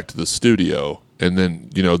go back to the studio, and then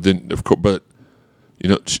of course, but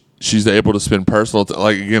she's able to spend personal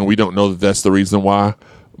like again, we don't know that that's the reason why,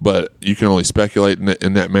 but you can only speculate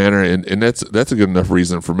in that manner, and that's a good enough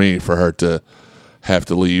reason for me for her to have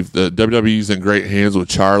to leave. The WWE's in great hands with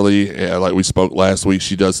Charlie. Like we spoke last week,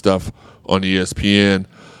 she does stuff on ESPN.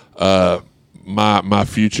 My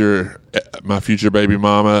future baby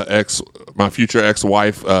mama, my future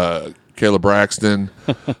ex-wife, Kayla Braxton,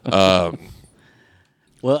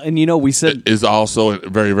 well, and we said is also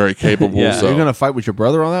very, very capable. Yeah. So you're gonna fight with your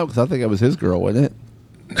brother on that, because I think it was his girl, wasn't it?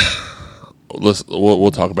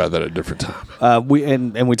 we'll talk about that at a different time.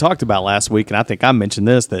 We talked about last week, and I think I mentioned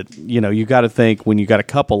this, that you got to think when you got a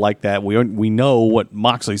couple like that. We know what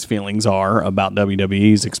Moxley's feelings are about WWE.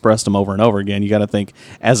 He's expressed them over and over again. You got to think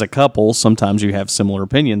as a couple, sometimes you have similar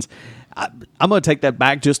opinions. I'm going to take that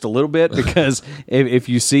back just a little bit, because if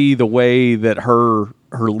you see the way that her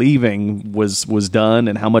leaving was done,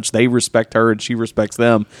 and how much they respect her and she respects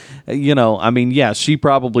them, she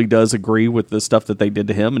probably does agree with the stuff that they did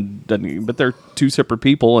to him, but they're two separate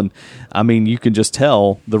people, and I mean, you can just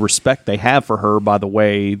tell the respect they have for her by the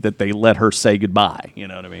way that they let her say goodbye. You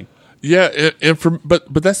know what I mean? Yeah,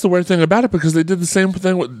 but that's the weird thing about it, because they did the same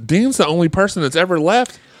thing with Dean's the only person that's ever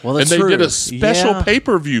left. Well, that's and they true. did a special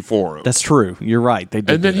pay-per-view for him. That's true. You're right. They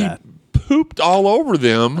did. And then that. he pooped all over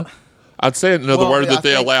them. I'd say another word that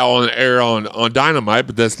they allow on air on Dynamite,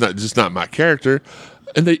 but that's not my character.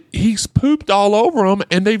 And he's pooped all over them,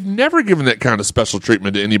 and they've never given that kind of special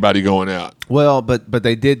treatment to anybody going out. Well, but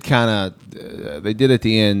they did kind of they did at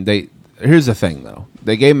the end. Here's the thing though,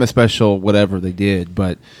 they gave him a special whatever they did,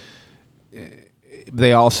 but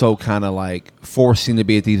they also kind of like forced him to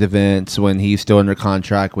be at these events when he's still under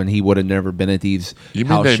contract, when he would have never been at these. You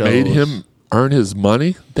mean they made him earn his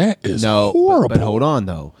money? That is horrible. But hold on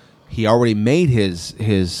though. He already made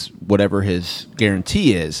his whatever his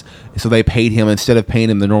guarantee is, so they paid him instead of paying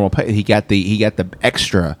him the normal pay. He got the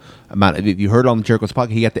extra amount. If you heard it on the Jericho's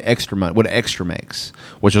podcast, he got the extra money. What extra makes,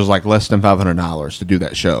 which was like less than $500 to do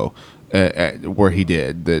that show, where he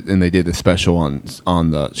did, and they did the special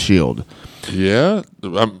on the Shield. Yeah,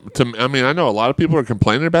 I mean, I know a lot of people are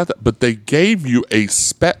complaining about that, but they gave you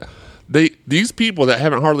these people that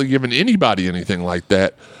haven't hardly given anybody anything like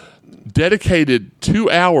that dedicated 2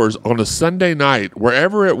 hours on a Sunday night,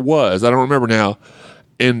 wherever it was, I don't remember now,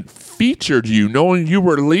 and featured you, knowing you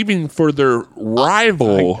were leaving for their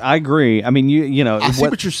rival. I agree. I mean, you know, I see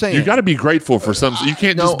what you're saying. You got to be grateful for some. You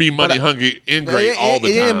can't just be money hungry, ingrate all the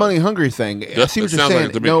time. It ain't a money hungry thing. I see what you're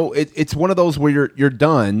saying. Like No, it's one of those where you're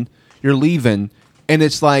done, you're leaving, and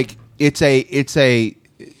it's like it's a.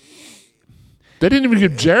 They didn't even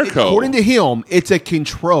give Jericho. According to him, it's a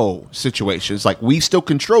control situation. It's like, we still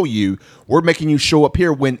control you. We're making you show up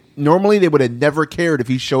here when normally they would have never cared if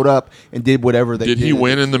he showed up and did whatever they did. Did he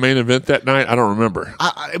win in the main event that night? I don't remember.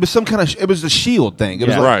 It was some kind of. It was the Shield thing. It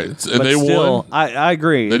was like, right, and but they still, won. I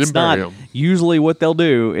agree. They It's didn't bury not him. usually what they'll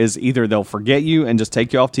do is either they'll forget you and just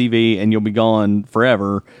take you off TV and you'll be gone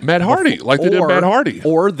forever. Matt Hardy, like they did Matt Hardy.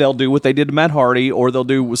 Or they'll do what they did to Matt Hardy, or they'll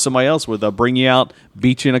do with somebody else where they'll bring you out,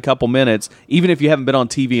 beat you in a couple minutes, even if you haven't been on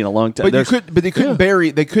TV in a long time. But they couldn't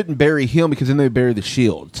bury him because then they buried the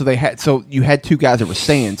Shield. So you had two guys that were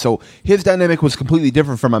staying. So his dynamic was completely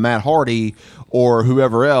different from a Matt Hardy or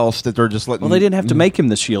whoever else that they're just letting. Well, they didn't have to make him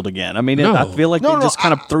the Shield again. I mean, No. I feel like they just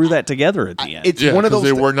kind of threw that together at the end. It's Yeah, one of because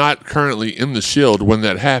those. they were not currently in the Shield when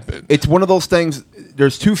that happened. It's one of those things.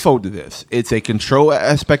 There's twofold to this. It's a control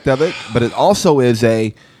aspect of it, but it also is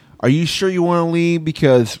a. Are you sure you want to leave?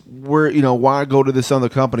 Because why go to this other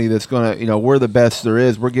company that's gonna, we're the best there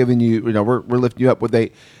is. We're giving you, we're lifting you up.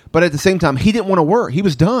 But at the same time, he didn't want to work. He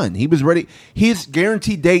was done. He was ready. His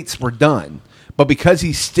guaranteed dates were done. But because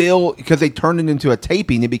they turned it into a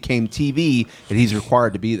taping, it became TV, and he's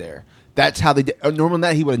required to be there. That's how they did. Normally, than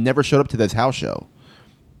that, he would have never showed up to this house show.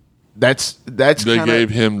 They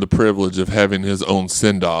gave him the privilege of having his own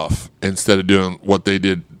send off instead of doing what they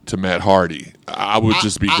did to Matt Hardy. I would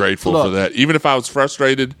just be grateful for that. Even if I was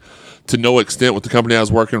frustrated to no extent with the company I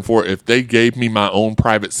was working for, if they gave me my own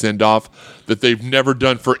private send off that they've never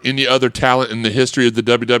done for any other talent in the history of the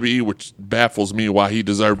WWE, which baffles me why he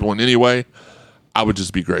deserved one anyway, I would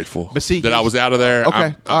just be grateful that I was out of there.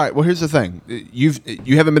 Okay, all right. Well, here's the thing: you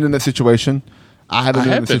haven't been in that situation. I haven't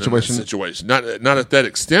been in that situation. Not at that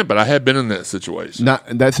extent, but I have been in that situation. Not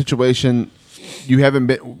in that situation. You haven't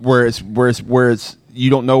been where it's you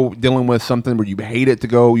don't know, dealing with something where you hate it to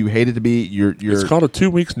go, you hate it to be. It's called a 2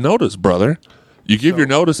 weeks notice, brother. You give your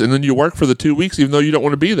notice and then you work for the 2 weeks, even though you don't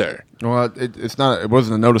want to be there. Well, it's not. It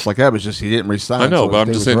wasn't a notice like that. It was just he didn't resign. I know, so but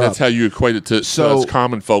I'm just saying that's how you equate it to us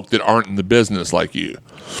common folk that aren't in the business like you.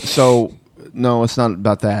 So no, it's not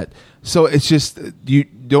about that. So it's just you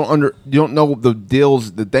don't know the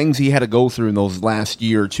deals, the things he had to go through in those last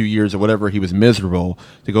year or 2 years or whatever. He was miserable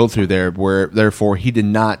to go through there. Where therefore he did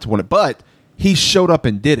not want it, but he showed up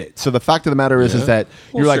and did it. So the fact of the matter is that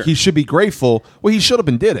you're like, he should be grateful. Well, he showed up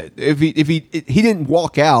and did it. If he didn't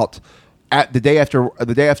walk out at the day after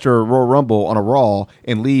a Royal Rumble on a Raw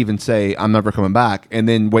and leave and say I'm never coming back, and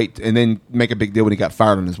then wait and then make a big deal when he got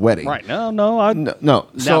fired on his wedding. Right? No. No. Now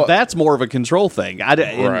So that's more of a control thing.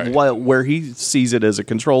 Where he sees it as a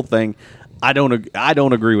control thing. I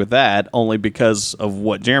don't agree with that, only because of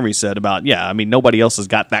what Jeremy said about nobody else has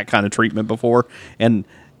got that kind of treatment before. And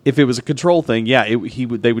if it was a control thing,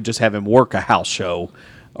 they would just have him work a house show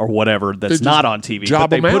or whatever that's not on TV. But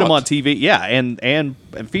they put him on TV, and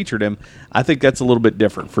featured him. I think that's a little bit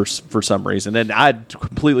different for some reason. And I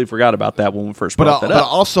completely forgot about that when we first brought that up. But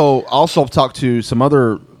also talked to some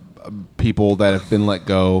other people that have been let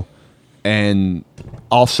go, and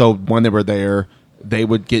also when they were there, they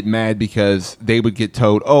would get mad because they would get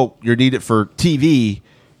told, "Oh, you're needed for TV,"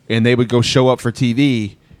 and they would go show up for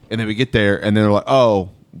TV, and they would get there, and they're like, "Oh."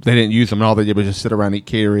 They didn't use them, and all they did was just sit around, eat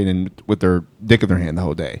catering, and with their dick in their hand the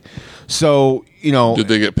whole day. So, did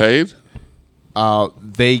they get paid?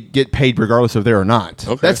 They get paid regardless if they're or not.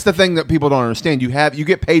 Okay. That's the thing that people don't understand. You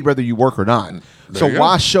get paid whether you work or not. So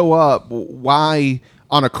why show up? Why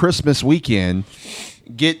on a Christmas weekend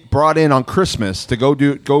get brought in on Christmas to go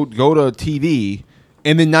to TV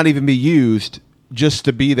and then not even be used just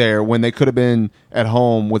to be there when they could have been at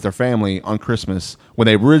home with their family on Christmas when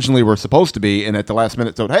they originally were supposed to be, and at the last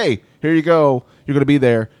minute told, "Hey, here you go, you're going to be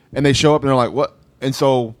there," and they show up and they're like, "What?" And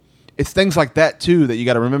so it's things like that too that you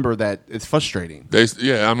got to remember that it's frustrating. It's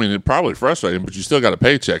probably frustrating, but you still got a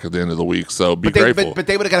paycheck at the end of the week, so be grateful. But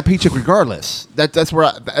they would have got a paycheck regardless. That's where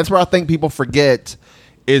I think people forget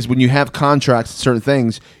is when you have contracts and certain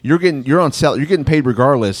things, you're on sale, you're getting paid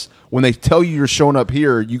regardless. When they tell you you're showing up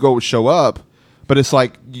here, you go show up. But it's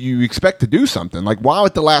like you expect to do something. Like, why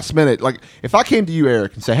at the last minute? Like, if I came to you,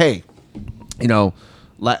 Eric, and say, "Hey,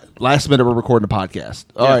 last minute we're recording a podcast."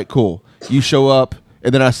 All right, cool. You show up,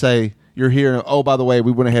 and then I say, "You're here." And, oh, by the way,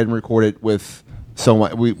 we went ahead and recorded with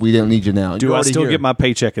So we don't need you now. Do You're I already still here. get my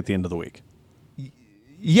paycheck at the end of the week?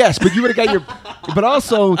 Yes, but you would have got your. But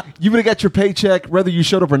also, you would have got your paycheck whether you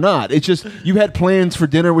showed up or not. It's just you had plans for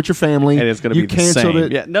dinner with your family, And it's going to be you the canceled same.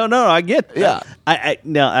 it. Yeah, no, I get. Yeah. I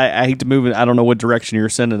hate to move it. I don't know what direction you're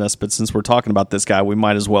sending us, but since we're talking about this guy, we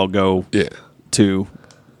might as well go to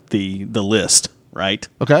the list, right?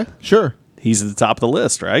 Okay, sure. He's at the top of the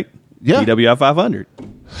list, right? Yeah. PWI 500.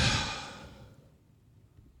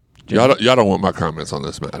 Y'all don't want my comments on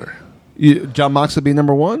this matter. John Moxley be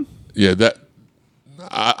number one. Yeah, that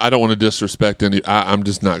I don't want to disrespect any. I'm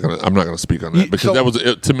just not gonna. I'm not gonna speak on that because that was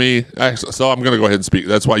it to me. So I'm gonna go ahead and speak.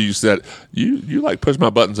 That's why you said you like push my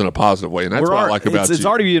buttons in a positive way, and that's what I like about you. It's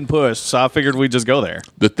already being pushed, so I figured we'd just go there.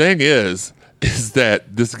 The thing is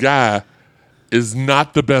that this guy is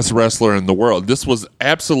not the best wrestler in the world. This was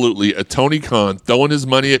absolutely a Tony Khan throwing his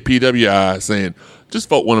money at PWI, saying, "Just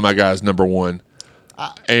vote one of my guys number one."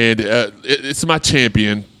 And it's my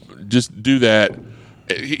champion. Just do that.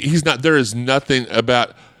 He's not. There is nothing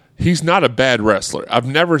about. He's not a bad wrestler. I've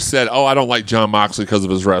never said, "Oh, I don't like John Moxley because of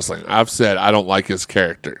his wrestling." I've said I don't like his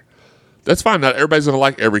character. That's fine. Not everybody's going to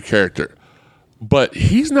like every character, but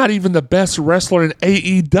he's not even the best wrestler in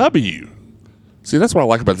AEW. See, that's what I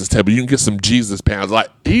like about this table. You can get some Jesus pounds. Like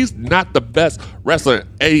he's not the best wrestler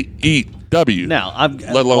in AEW. Now,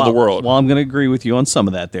 let alone the world. Well, I'm going to agree with you on some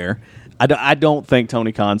of that there. I don't think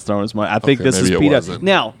Tony Khan's throwing his money. I think this is PW.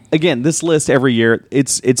 Now, again, this list every year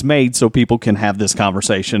it's made so people can have this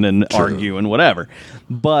conversation and argue and whatever.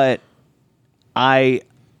 But I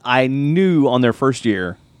knew on their first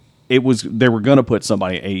year they were going to put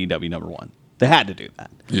somebody at AEW number one. They had to do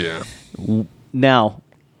that. Yeah. Now,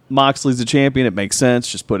 Moxley's the champion. It makes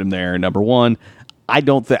sense. Just put him there number one. I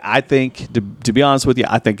think to be honest with you,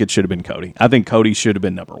 I think it should have been Cody. I think Cody should have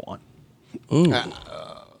been number one. Ooh.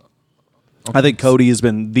 I think Cody has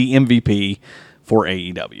been the MVP for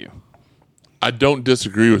AEW. I don't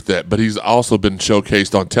disagree with that, but he's also been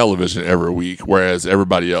showcased on television every week, whereas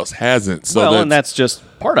everybody else hasn't. So and that's just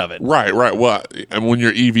part of it. Right. Well, and when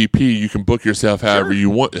you're EVP, you can book yourself however you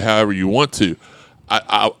want to.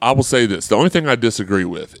 I will say this: the only thing I disagree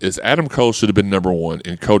with is Adam Cole should have been number one,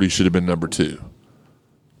 and Cody should have been number two.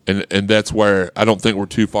 And that's where I don't think we're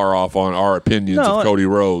too far off on our opinions of Cody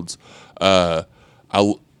Rhodes.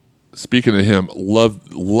 Speaking of him,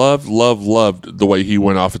 loved the way he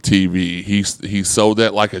went off of TV. He sold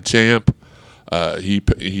that like a champ.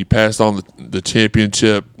 He passed on the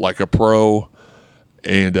championship like a pro,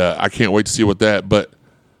 and I can't wait to see what that. But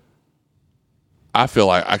I feel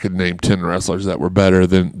like I could name 10 wrestlers that were better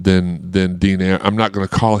than Dean Ambrose. I'm not going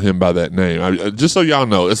to call him by that name. Just so y'all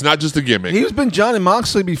know, it's not just a gimmick. He's been Johnny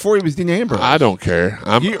Moxley before he was Dean Ambrose. I don't care.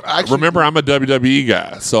 Remember, I'm a WWE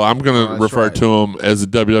guy, so I'm going to refer to him as a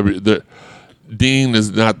WWE. Dean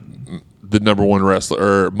is not the number one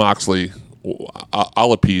wrestler, or Moxley.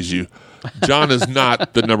 I'll appease you. John is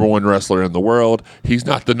not the number one wrestler in the world. He's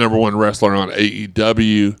not the number one wrestler on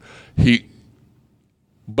AEW.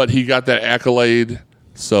 But he got that accolade,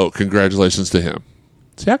 so congratulations to him.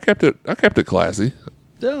 See, I kept it classy.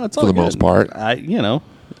 Yeah, that's for the most part. But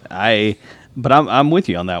I'm with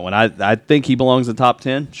you on that one. I think he belongs in the top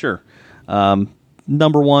 10. Sure.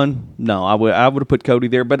 Number one, no, I would have put Cody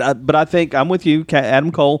there. But I think I'm with you.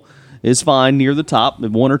 Adam Cole is fine near the top.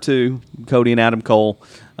 One or two, Cody and Adam Cole,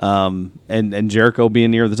 and Jericho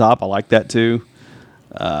being near the top. I like that too.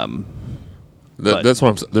 That's what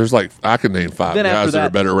I'm saying. There's I could name 5 guys that are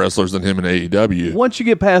better wrestlers than him in AEW. Once you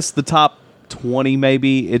get past the top 20,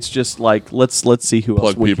 maybe it's just like let's see who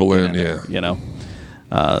plug else we people can in. there, you know,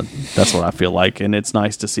 that's what I feel like, and it's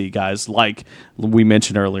nice to see guys like we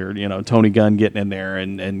mentioned earlier. You know, Tony Gunn getting in there,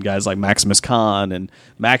 and guys like Maximus Khan and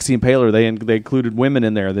Maxie and Paler. They included women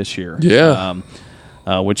in there this year. Yeah.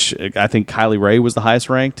 Which I think Kylie Ray was the highest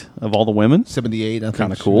ranked of all the women. 78.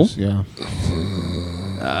 Kind of cool. Yeah.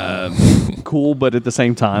 Cool, but at the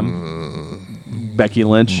same time, Becky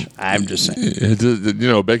Lynch. I'm just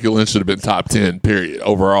saying. Becky Lynch should have been top 10. Period.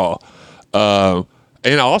 Overall,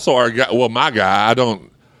 and also my guy.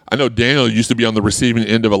 I know Daniel used to be on the receiving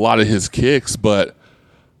end of a lot of his kicks, but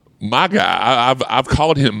my guy, I've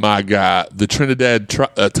called him my guy, the Trinidad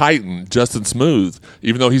Titan, Justin Smooth.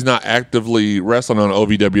 Even though he's not actively wrestling on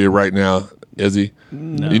OVW right now, is he?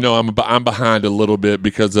 No. I'm behind a little bit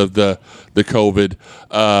because of the COVID.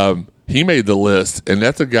 He made the list, and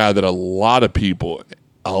that's a guy that a lot of people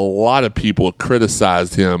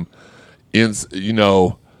criticized him.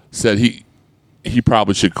 Said he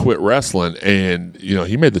probably should quit wrestling, and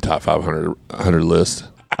he made the top 500 list.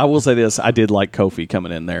 I will say this: I did like Kofi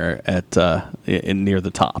coming in there in near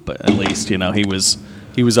the top. At least he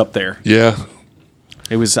was up there. Yeah.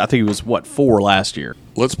 I think it was, 4 last year?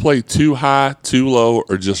 Let's play too high, too low,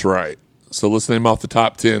 or just right. So let's name off the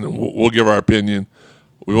top 10, and we'll give our opinion.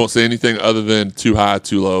 We won't say anything other than too high,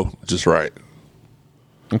 too low, just right.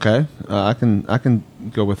 Okay, I can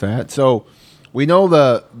go with that. So we know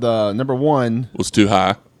the number one was too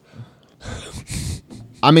high.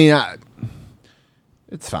 I mean,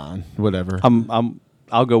 it's fine. Whatever.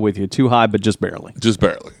 I'll go with you. Too high, but just barely. Just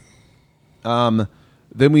barely.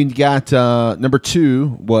 Then we got number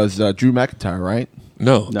 2 was Drew McIntyre, right?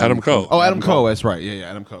 No, Adam Cole. Oh, Adam Cole. That's right. Yeah,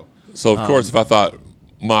 Adam Cole. So, of course, if I thought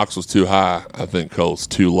Mox was too high, I think Cole's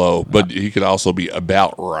too low. But he could also be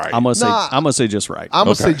about right. I'm gonna say just right. I'm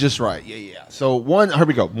gonna say just right. Yeah. So here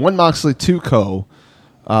we go. 1 Moxley, 2 Cole.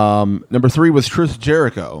 Number 3 was Chris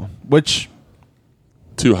Jericho, which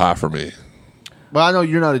too high for me. Well, I know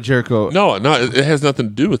you're not a Jericho. No, it has nothing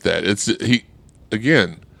to do with that. It's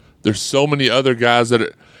again. There's so many other guys that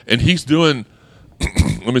are, and he's doing.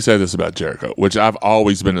 Let me say this about Jericho, which I've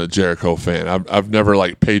always been a Jericho fan. I've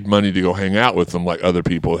never paid money to go hang out with him like other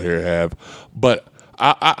people here have, but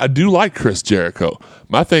I do like Chris Jericho.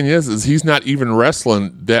 My thing is he's not even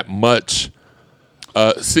wrestling that much.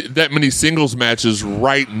 That many singles matches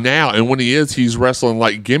right now, and when he is, he's wrestling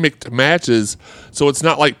gimmicked matches, so it's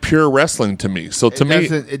not pure wrestling to me. So to me,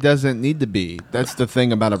 it doesn't need to be. That's the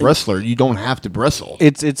thing about a wrestler. You don't have to wrestle.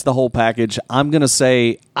 It's the whole package. I'm gonna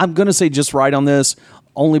say just right on this,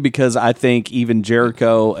 only because I think even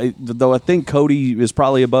Jericho, though I think Cody is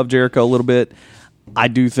probably above Jericho a little bit. I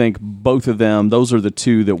do think both of them; those are the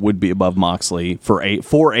two that would be above Moxley for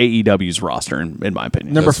AEW's roster, in my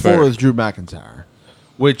opinion. Number 4 is Drew McIntyre,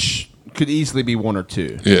 which could easily be 1 or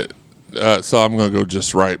 2. Yeah. So I'm going to go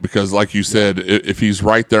just right because, like you said, if he's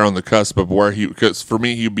right there on the cusp of where because for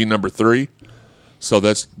me he'd be number 3. So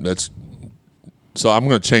that's. So I'm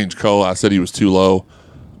going to change Cole. I said he was too low,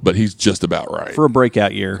 but he's just about right for a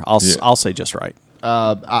breakout year. I'll say just right.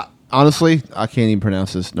 Honestly, I can't even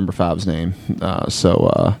pronounce this number 5's name.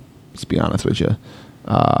 So let's be honest with you.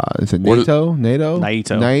 Is it Naito?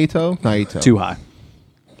 Naito. Too high.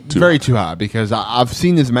 Very too high because I've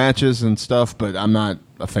seen his matches and stuff, but I'm not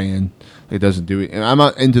a fan. It doesn't do it, and I'm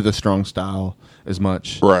not into the strong style as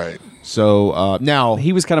much. Right. So now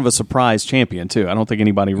he was kind of a surprise champion too. I don't think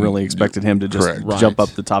anybody really expected him to just jump up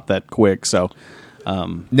the top that quick. So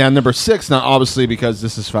now number 6. Now obviously because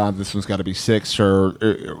this is 5, this one's got to be 6, or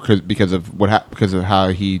because of how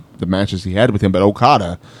the matches he had with him. But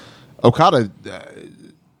Okada.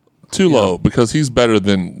 Too low because he's better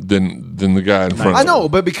than the guy in front of him. I know,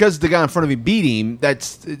 but because the guy in front of him beat him,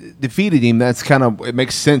 defeated him, that's kind of, it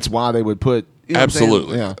makes sense why they would put.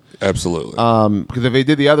 Absolutely. Yeah. Absolutely. Because if they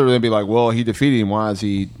did the other, they'd be like, well, he defeated him. Why is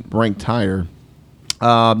he ranked higher?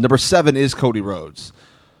 Number 7 is Cody Rhodes.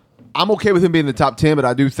 I'm okay with him being in the top 10, but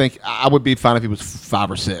I do think I would be fine if he was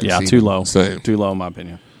 5 or 6. Yeah, even. too low. Same. Too low in my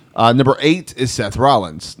opinion. Number 8 is Seth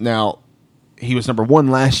Rollins. Now, he was number 1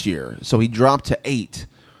 last year, so he dropped to 8.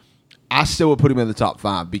 I still would put him in the top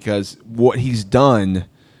 5 because what he's done,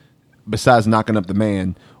 besides knocking up the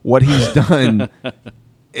man, what he's done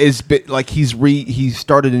is he's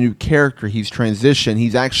started a new character. He's transitioned.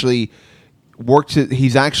 He's actually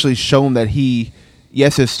he's actually shown that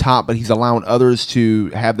yes, it's top, but he's allowing others to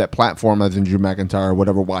have that platform, as in Drew McIntyre or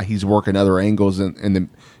whatever, while he's working other angles in the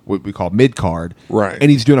what we call mid card. Right.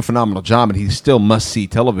 And he's doing a phenomenal job, and he's still must see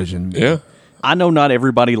television. Yeah. I know not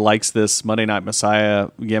everybody likes this Monday Night Messiah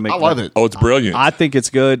gimmick. I love it. Oh, it's brilliant. I think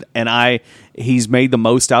it's good, and he's made the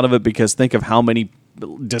most out of it because think of how many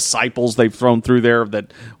disciples they've thrown through there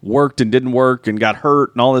that worked and didn't work and got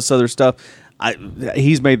hurt and all this other stuff.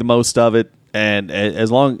 He's made the most of it, and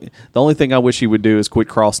the only thing I wish he would do is quit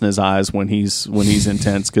crossing his eyes when he's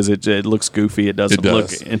intense because it looks goofy. It doesn't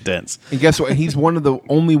look intense. And guess what? He's one of the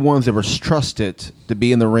only ones that was trusted to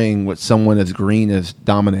be in the ring with someone as green as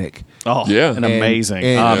Dominic. Oh, yeah, and amazing,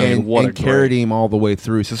 and carried him all the way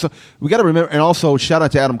through. So we got to remember, and also shout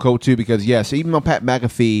out to Adam Cole too, because yes, even though Pat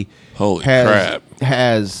McAfee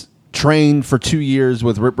has trained for 2 years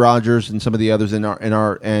with Rip Rogers and some of the others in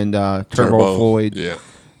our Turbo Floyd, yeah,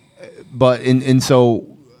 but and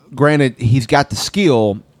so granted he's got the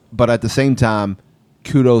skill, but at the same time,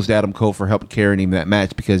 kudos to Adam Cole for helping carrying him that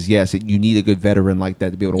match because yes, you need a good veteran like that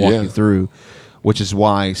to be able to walk you through. Which is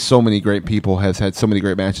why so many great people has had so many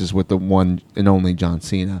great matches with the one and only John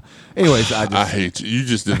Cena. Anyways, I hate you. You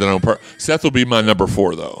just did that on purpose. Seth will be my number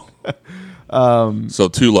 4 though. So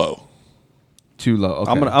too low. Too low.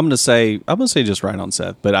 Okay. I'm gonna say just right on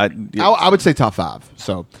Seth, but I would say top 5.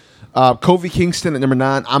 So Kofi Kingston at number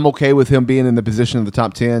 9. I'm okay with him being in the position of the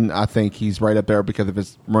top 10. I think he's right up there because of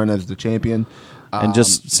his run as the champion. And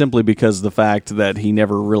just simply because of the fact that he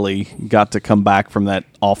never really got to come back from that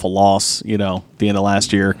awful loss, at the end of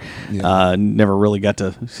last year, never really got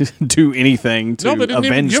to do anything to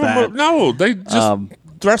avenge that. They just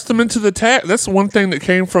thrust him into the tag. That's one thing that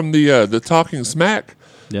came from the Talking Smack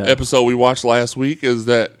episode we watched last week is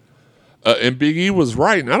that, and Big E was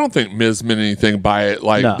right, and I don't think Miz meant anything by it.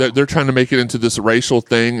 Like they're trying to make it into this racial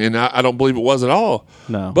thing, and I don't believe it was at all.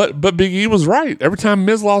 No, but Big E was right. Every time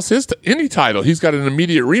Miz lost his any title, he's got an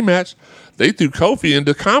immediate rematch. They threw Kofi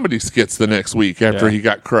into comedy skits the next week after he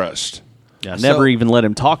got crushed. Yeah, never even let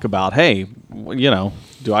him talk about, hey,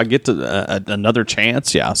 do I get to another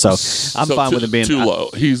chance? Yeah, so I'm fine with it being too low.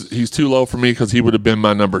 He's too low for me because he would have been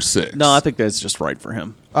my number 6. No, I think that's just right for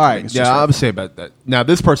him. All right, I would say about that. Now,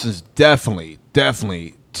 this person's definitely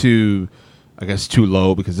too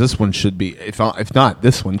low because this one should be, if not,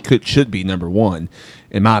 this one should be number 1,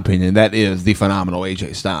 in my opinion. That is the phenomenal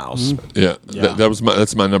AJ Styles. Yeah.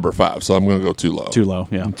 That's my number 5. So I'm going to go too low. Too low,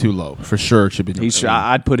 yeah, too low for sure. It should be.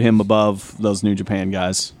 I'd put him above those New Japan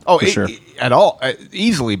guys. Oh, for sure, at all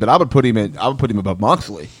easily. But I would put him above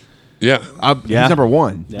Moxley. Yeah, he's number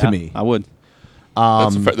 1 to me. I would.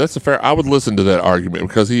 That's a fair. I would listen to that argument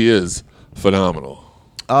because he is phenomenal.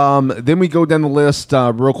 Then we go down the list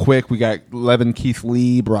real quick. We got 11 Keith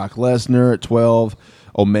Lee, Brock Lesnar at 12,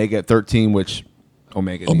 Omega at 13, which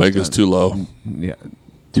Omega's too low. Yeah,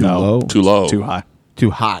 too low,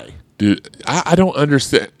 too high. Dude, I don't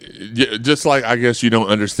understand. Just like I guess you don't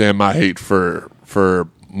understand my hate for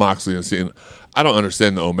Moxley and Cena. I don't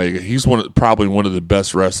understand the Omega. He's probably one of the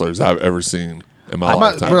best wrestlers I've ever seen in my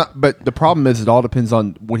lifetime. But the problem is, it all depends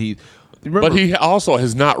on what he. Remember, but he also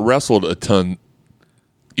has not wrestled a ton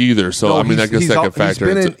either. So I guess that could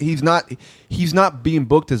factor. He's not being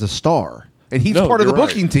booked as a star, and he's part of the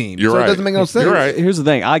booking team. You're right. It doesn't make no sense. You're right. Here's the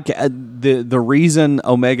thing. The reason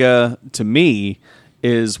Omega to me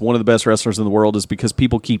is one of the best wrestlers in the world is because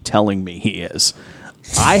people keep telling me he is.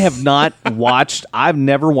 I have not watched. I've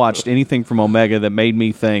never watched anything from Omega that made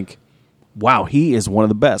me think, wow, he is one of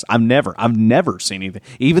the best. I've never seen anything.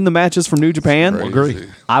 Even the matches from New Japan. Agree.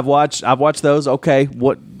 I've watched those. Okay,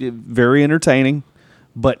 very entertaining,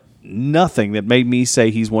 but nothing that made me say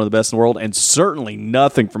he's one of the best in the world, and certainly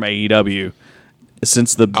nothing from AEW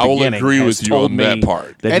since the beginning. I will agree with you on that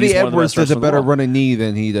part. Eddie Edwards does a better running knee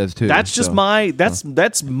than he does too. That's just my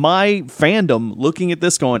fandom looking at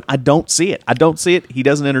this going, I don't see it. He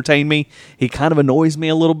doesn't entertain me. He kind of annoys me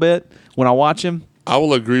a little bit when I watch him. I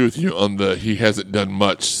will agree with you on he hasn't done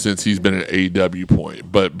much since he's been at AEW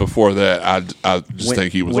point. But before that, I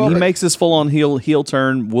think he was. When he makes his full on heel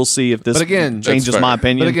turn, we'll see if this changes my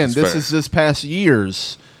opinion. But again, this is this past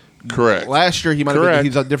year's. Correct. Last year he might have been,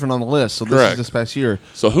 he's different on the list. So this is this past year.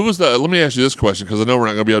 So who was let me ask you this question because I know we're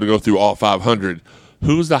not going to be able to go through all 500.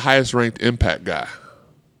 Who's the highest ranked Impact guy?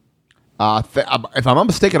 If I'm not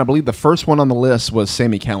mistaken, I believe the first one on the list was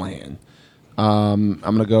Sami Callihan. I'm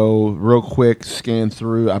going to go real quick, scan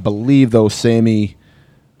through. I believe, though, Sami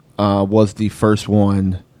was the first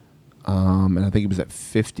one, and I think he was at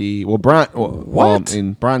 50. Well, Brian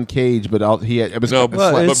Cage, but Brian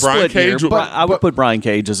Cage. I would put Brian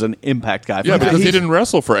Cage as an Impact guy. Yeah, because he didn't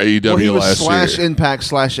wrestle for AEW last year. Slash Impact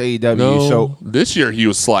slash AEW. No, so this year he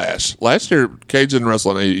was Slash. Last year Cage didn't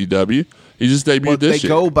wrestle in AEW. He just debuted this year.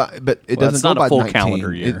 Go by, but it doesn't go by a full 19.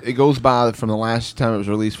 calendar year. It goes by from the last time it was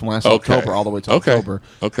released, from last October all the way to October.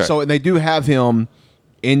 Okay. So, and they do have him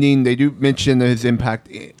ending. They do mention his Impact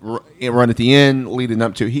run at the end, leading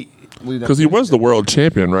up to because he was the world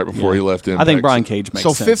champion right before he left Impact. I think Brian Cage makes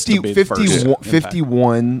sense. So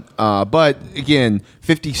 51, but again,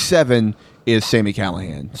 57 is Sami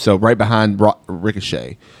Callihan. So right behind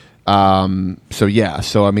Ricochet.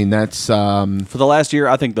 So I mean that's for the last year.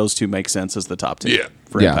 I think those two make sense as the top two.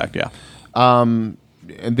 For Impact. Yeah. And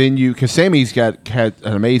then because Sami's had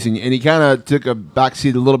an amazing, and he kind of took a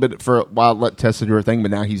backseat a little bit for a while, let Tessa do her thing, but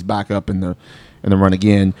now he's back up in the run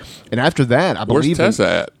again. And after that, I believe where's Tessa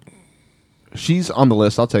at? She's on the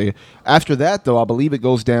list. I'll tell you. After that, though, I believe it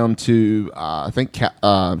goes down to I think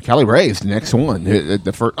Callie Ray is the next one.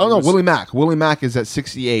 The first. Oh no, Willie Mack. Willie Mack is at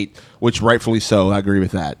 68, which rightfully so. I agree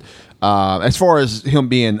with that. As far as him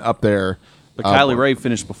being up there, but Kylie Ray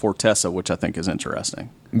finished before Tessa, which I think is interesting.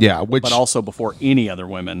 Yeah, but also before any other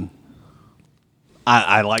women.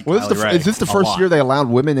 I like. Kylie Ray is this the first year they allowed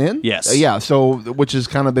women in? Yes. Yeah. So, which has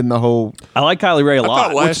kind of been the whole. I like Kylie Ray a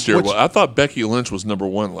lot. I thought Becky Lynch was number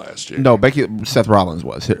 1 last year. No, Seth Rollins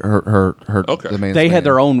was her. Okay. They had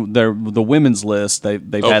their own the women's list. They've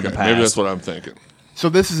had in the past. Maybe that's what I'm thinking. So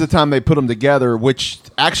this is the time they put them together, which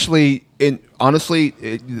actually, honestly,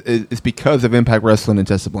 it's because of Impact Wrestling and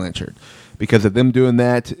Tessa Blanchard. because of them doing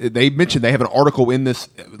that. They mentioned they have an article in this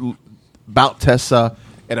about Tessa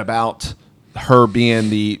and about her being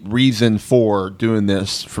the reason for doing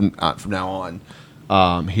this from now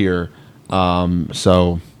on here. I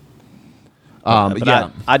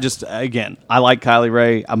just, again, I like Kylie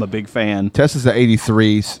Ray. I'm a big fan. Tessa's at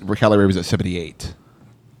 83. Kylie Ray was at 78.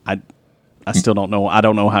 I still don't know. I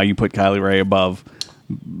don't know how you put Kylie Ray above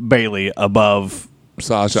Bailey, above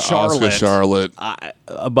Sasha, Charlotte, Asuka, Charlotte,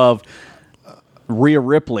 above Rhea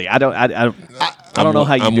Ripley. I don't know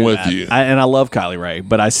how you I'm do with that. you. And I love Kylie Ray,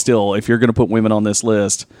 but I still, if you're going to put women on this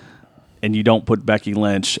list and you don't put Becky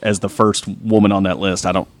Lynch as the first woman on that list,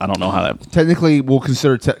 I don't know how that. Technically, we'll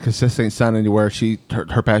consider because ain't signed anywhere.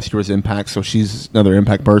 Her past year was Impact, so she's another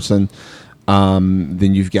Impact person.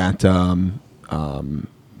 Then you've got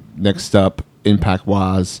next up, Impact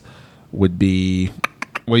wise, would be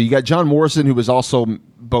you got John Morrison, who was also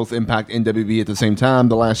both Impact and WWE at the same time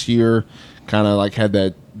the last year, kind of like had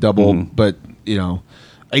that double, but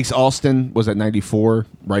Ace Austin was at 94,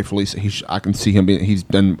 rightfully. I can see him. He's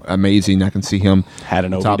been amazing. I can see him. Had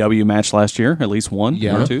an OVW match last year, at least one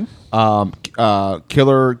or two.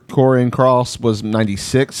 Killer Corian Cross was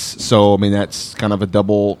 96, so that's kind of a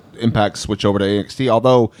double Impact switch over to NXT.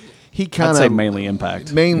 Although he kind I'd of say mainly Impact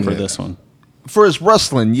for this one. For his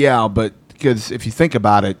wrestling, yeah, but because if you think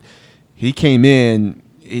about it, he came in.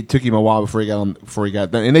 It took him a while before he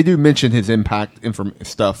got done, and they do mention his Impact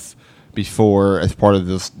stuff before as part of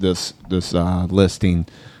this listing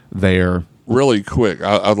there. Really quick,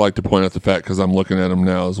 I'd like to point out the fact, because I'm looking at him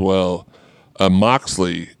now as well.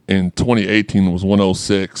 Moxley in 2018 was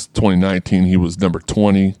 106. 2019 he was number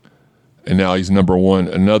 20, and now he's number 1.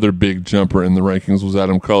 Another big jumper in the rankings was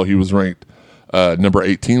Adam Cole. He was ranked number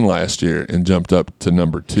 18 last year and jumped up to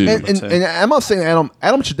number 2. And I'm not saying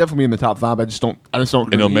Adam should definitely be in the top 5. I just don't.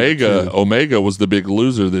 And Omega was the big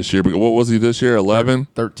loser this year. But what was he this year? 11,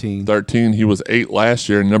 13. 13. He was 8 last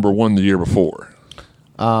year and number 1 the year before.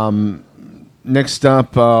 Next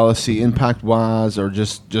up, let's see, Impact wise or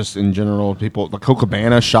just in general, people like Cole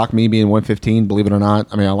Cabana shocked me being 115. Believe it or not,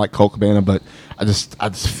 I like Cole Cabana, but I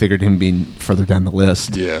just figured him being further down the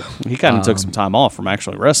list. Yeah, he kind of took some time off from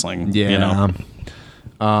actually wrestling. Yeah,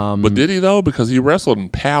 but did he though? Because he wrestled in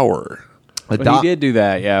Power. But he did do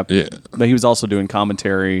that, yeah. Yeah, but he was also doing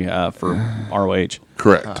commentary for ROH.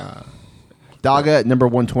 Correct. Daga at number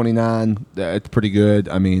 129. It's pretty good.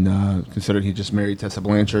 Considering he just married Tessa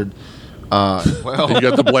Blanchard. You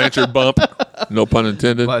got the Blanchard bump, no pun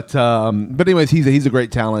intended. But anyways, he's a great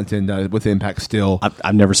talent and with Impact still.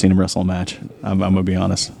 I've never seen him wrestle a match. I'm gonna be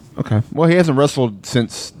honest. Okay, well he hasn't wrestled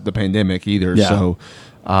since the pandemic either. Yeah. So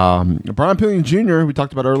Brian Pillman Jr., we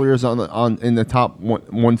talked about earlier, is on in the top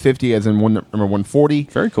 150 as in number 140.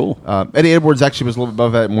 Very cool. Eddie Edwards actually was a little bit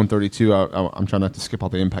above that at 132. I'm trying not to skip all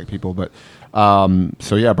the Impact people, but Brian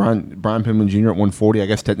Pillman Jr. at 140. I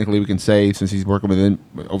guess technically we can say, since he's working within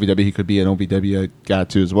OVW, he could be an OVW guy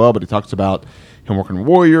too as well. But he talks about him working in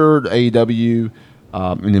Warrior, AEW,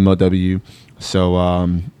 and MLW.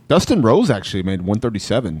 So Dustin Rose actually made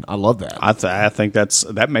 137. I love that. I think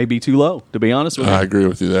that may be too low, to be honest with you. I agree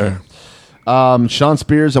with you there. Sean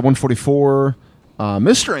Spears at 144.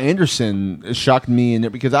 Mr. Anderson shocked me in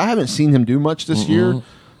it because I haven't seen him do much this year.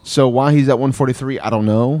 So why he's at 143, I don't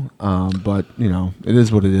know. But it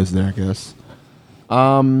is what it is there, I guess.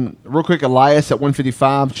 Real quick, Elias at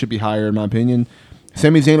 155 should be higher in my opinion.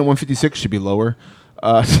 Sami Zayn at 156 should be lower.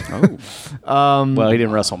 Well, he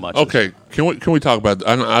didn't wrestle much. Okay, can we talk about?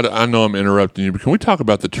 I know I'm interrupting you, but can we talk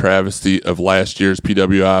about the travesty of last year's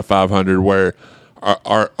PWI 500, where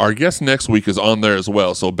our guest next week is on there as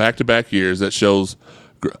well? So back-to-back years, that shows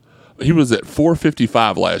he was at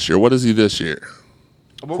 455 last year. What is he this year?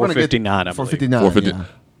 459. 459. 450. Yeah.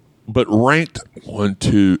 But ranked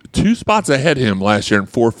 2 spots ahead of him last year in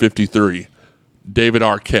 453. David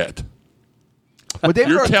Arquette. But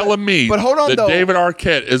You're telling me but hold on, that though. David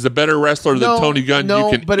Arquette is a better wrestler than Tony Gunn?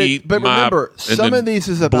 No, you can but eat but my remember, and some then of these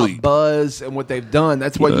is about bleep. buzz and what they've done.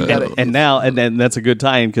 That's what you got to. And then that's a good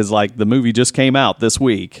tie-in because the movie just came out this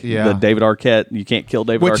week. Yeah. The David Arquette. You can't kill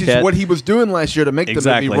David Which Arquette. is what he was doing last year to make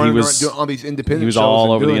Exactly. the movie. He Running was around doing all these independent. He was shows all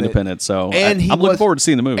and over the doing it. independent. So And I'm looking forward to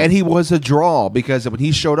seeing the movie. And he was a draw because when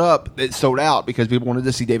he showed up, it sold out because people wanted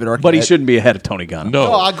to see David Arquette. but he shouldn't be ahead of Tony Gunn.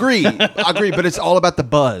 No, I agree. But it's all about the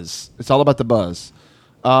buzz. It's all about the buzz.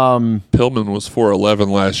 Pillman was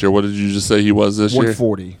 411 last year. What did you just say he was this year?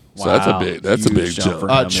 140. So that's a big Huge jump jump. for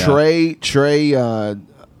him. Trey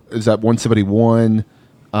is at 171.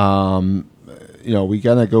 We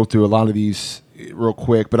gotta go through a lot of these real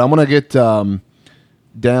quick, but I'm gonna get down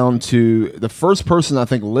to the first person I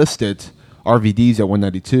think listed. RVD's at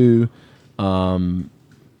 192.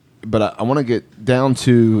 but I want to get down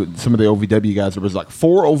to some of the OVW guys. There was like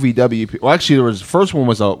 4 OVW. Well, actually, the first one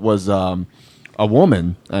was a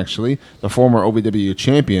woman. Actually, the former OVW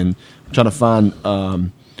champion. I'm trying to find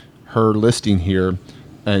her listing here.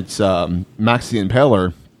 It's Maxie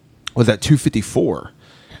Impeller was at 254.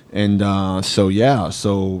 And so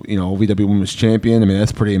OVW Women's Champion. I mean,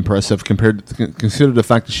 that's pretty impressive consider the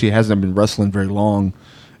fact that she hasn't been wrestling very long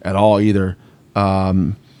at all either.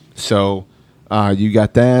 So you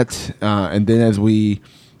got that, and then as we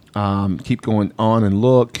keep going on and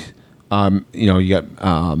look, you got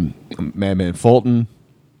Madman Fulton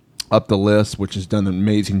up the list, which has done an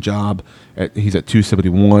amazing job. He's at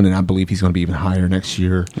 271, and I believe he's going to be even higher next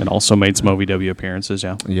year. And also made some OVW appearances,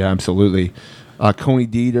 yeah. Yeah, absolutely. Cody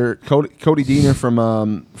Diener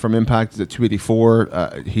from Impact is at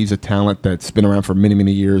 284. He's a talent that's been around for many,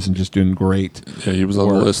 many years and just doing great. Yeah, he was on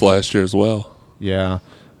the list last year as well. Yeah.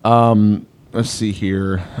 Let's see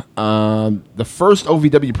here. The first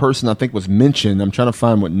OVW person I think was mentioned. I'm trying to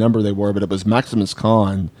find what number they were, but it was Maximus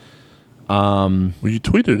Khan. Well, you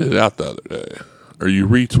tweeted it out the other day, or you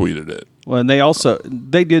retweeted it. Well, and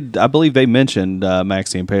they did. I believe they mentioned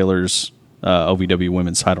Maxie Impaler's OVW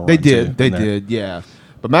Women's title. They did, yeah.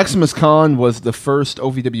 But Maximus Khan was the first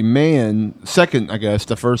OVW man, second, I guess,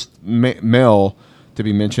 the first male to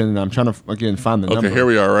be mentioned. And I'm trying to again find the number. Okay, here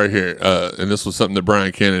we are, right here. And this was something that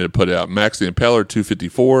Brian Cannon had put out. Maxie Impeller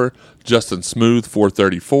 254, Justin Smooth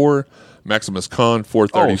 434, Maximus Khan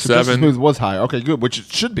 437. So Justin Smooth was higher. Okay, good, which it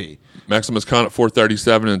should be. Maximus Khan at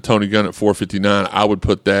 437 and Tony Gunn at 459. I would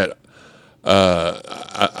put that.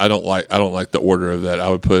 I don't like the order of that. I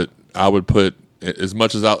would put as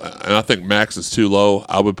much as I think Max is too low.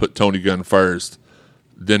 I would put Tony Gunn first,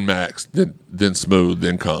 then Max, then Smooth,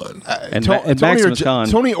 then Khan.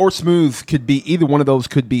 Tony or Smooth could be either one of those.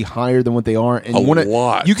 Could be higher than what they are, and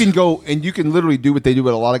lot. You can go and you can literally do what they do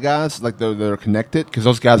with a lot of guys, like they're connected because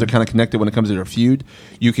those guys are kind of connected when it comes to their feud.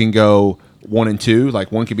 You can go 1 and 2,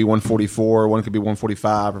 like one could be 144, one could be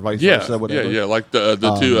 145, or vice versa. Whatever. Yeah, like the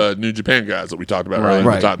two New Japan guys that we talked about earlier in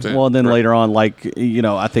the top 10. Well, and then later on,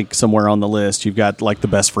 I think somewhere on the list you've got like the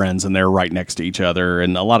best friends, and they're right next to each other,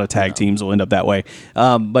 and a lot of tag teams will end up that way.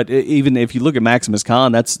 But even if you look at Maximus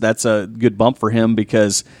Khan, that's a good bump for him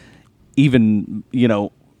because even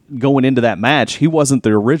going into that match, he wasn't the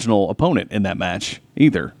original opponent in that match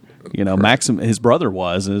either. Maxim, his brother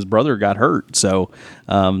was, and his brother got hurt. So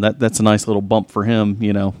that's a nice little bump for him,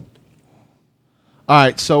 All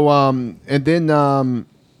right. So, and then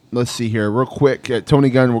let's see here real quick.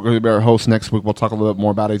 Tony Gunn, we're going to be our host next week. We'll talk a little bit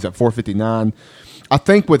more about it. He's at 459. I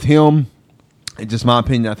think with him, in just my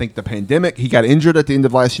opinion, I think the pandemic, he got injured at the end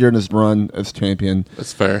of last year in his run as champion.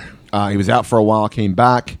 That's fair. He was out for a while, came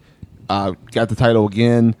back, got the title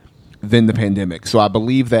again, then the pandemic. So I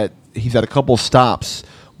believe that he's had a couple stops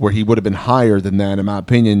where he would have been higher than that, in my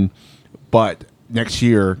opinion. But next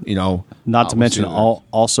year, not to mention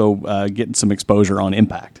also getting some exposure on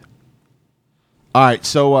Impact. All right,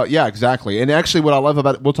 so yeah, exactly. And actually, what I love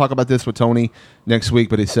about it, we'll talk about this with Tony next week.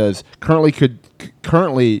 But he says could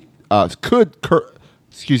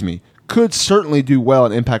certainly do well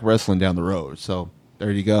in Impact Wrestling down the road. So there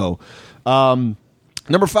you go.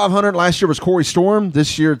 Number 500 last year was Corey Storm.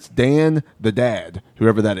 This year it's Dan the Dad,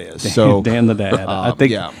 whoever that is. So Dan the Dad. I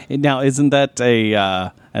think. Yeah. Now, isn't that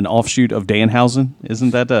an offshoot of Danhausen? Isn't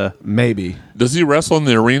that a maybe? Does he wrestle in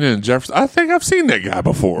the arena in Jefferson? I think I've seen that guy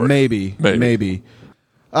before. Maybe.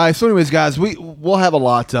 All right. So, anyways, guys, we'll have a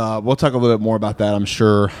lot. We'll talk a little bit more about that, I'm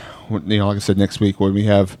sure. Like I said, next week when we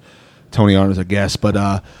have Tony on as a guest,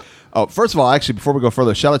 but. First of all, actually, before we go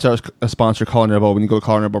further, shout out to our sponsor, Collar Elbow. When you go to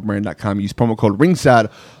collarandelbowbrand.com, use promo code Ringside,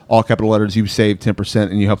 all capital letters, you save 10%,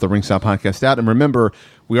 and you help the Ringside podcast out. And remember,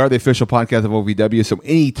 we are the official podcast of OVW, so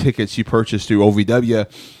any tickets you purchase through OVW,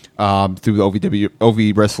 through the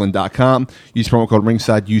OVWrestling.com, use promo code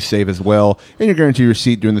Ringside, you save as well. And you're guaranteed your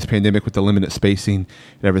seat during this pandemic with the limited spacing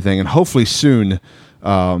and everything. And hopefully soon,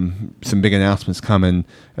 some big announcements coming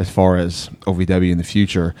as far as OVW in the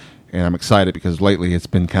future. And I'm excited because lately it's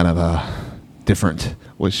been kind of different.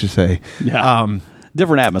 Let's just say,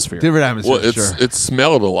 different atmosphere. Well, it's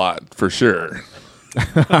smelled a lot for sure.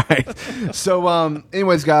 All right. So,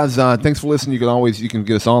 anyways, guys, thanks for listening. You can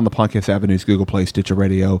get us on the podcast avenues: Google Play, Stitcher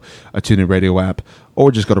Radio, a TuneIn Radio app, or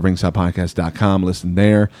just go to ringsidepodcast.com. Listen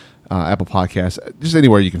there. Apple Podcasts, just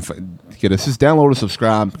anywhere you can get us. Just download and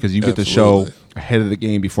subscribe because you get the show ahead of the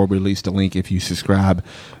game before we release the link if you subscribe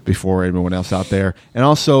before everyone else out there. And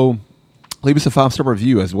also, leave us a 5-star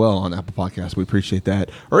review as well on Apple Podcasts. We appreciate that.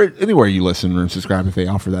 Or anywhere you listen or subscribe if they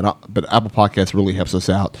offer that. But Apple Podcasts really helps us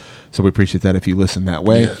out. So we appreciate that if you listen that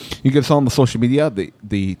way. Yeah. You get us on the social media,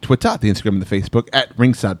 the Twitter, the Instagram, and the Facebook at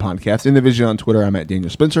Ringside Podcast. In the vision on Twitter, I'm at Daniel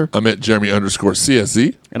Spencer. I'm at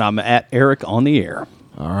Jeremy_CSZ. And I'm at Eric on the air.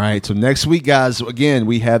 All right. So next week, guys, again,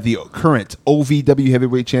 we have the current OVW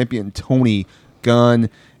heavyweight champion, Tony Gunn.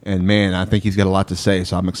 And, man, I think he's got a lot to say,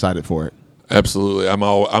 so I'm excited for it. Absolutely. I'm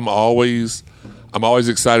always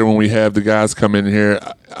excited when we have the guys come in here.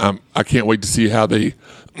 I can't wait to see how they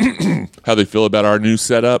how they feel about our new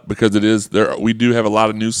setup, because it is there. We do have a lot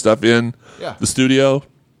of new stuff in the studio.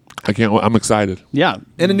 I'm excited. Yeah,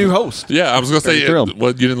 and a new host. Yeah, I was going to say.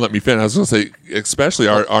 Well, you didn't let me finish. I was going to say, especially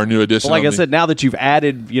our new addition. Well, like I said, now that you've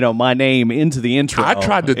added, my name into the intro, I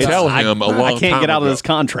tried to tell him I can't get out of this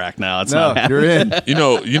contract now. It's not you're in.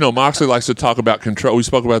 Moxley likes to talk about control. We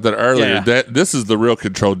spoke about that earlier. Yeah. This is the real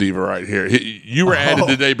control diva right here. You were added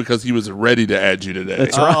today because he was ready to add you today.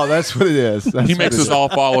 That's right. Oh, that's what it is. He makes us all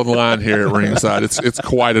fall in line here at ringside. It's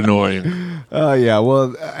quite annoying. Oh yeah.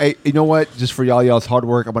 Well, you know what? Just for y'all's hard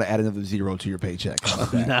work, I'm going to add another 0 to your paycheck.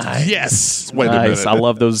 Nice. Yes. Wait a nice. minute. I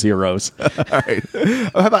love those zeros. All right.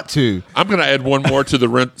 How about 2? I'm going to add one more to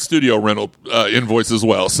the studio rental invoice as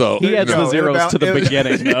well. So he adds the zeros to the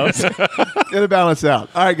beginning, though. It'll balance out.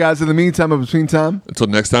 All right, guys. In the meantime, in between time, until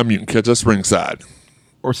next time, you can catch us ringside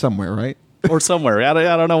or somewhere, right? Or somewhere. I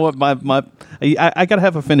don't know what I got to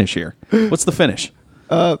have a finish here. What's the finish?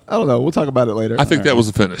 I don't know. We'll talk about it later. I think that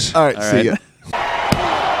was the finish. All right. See ya.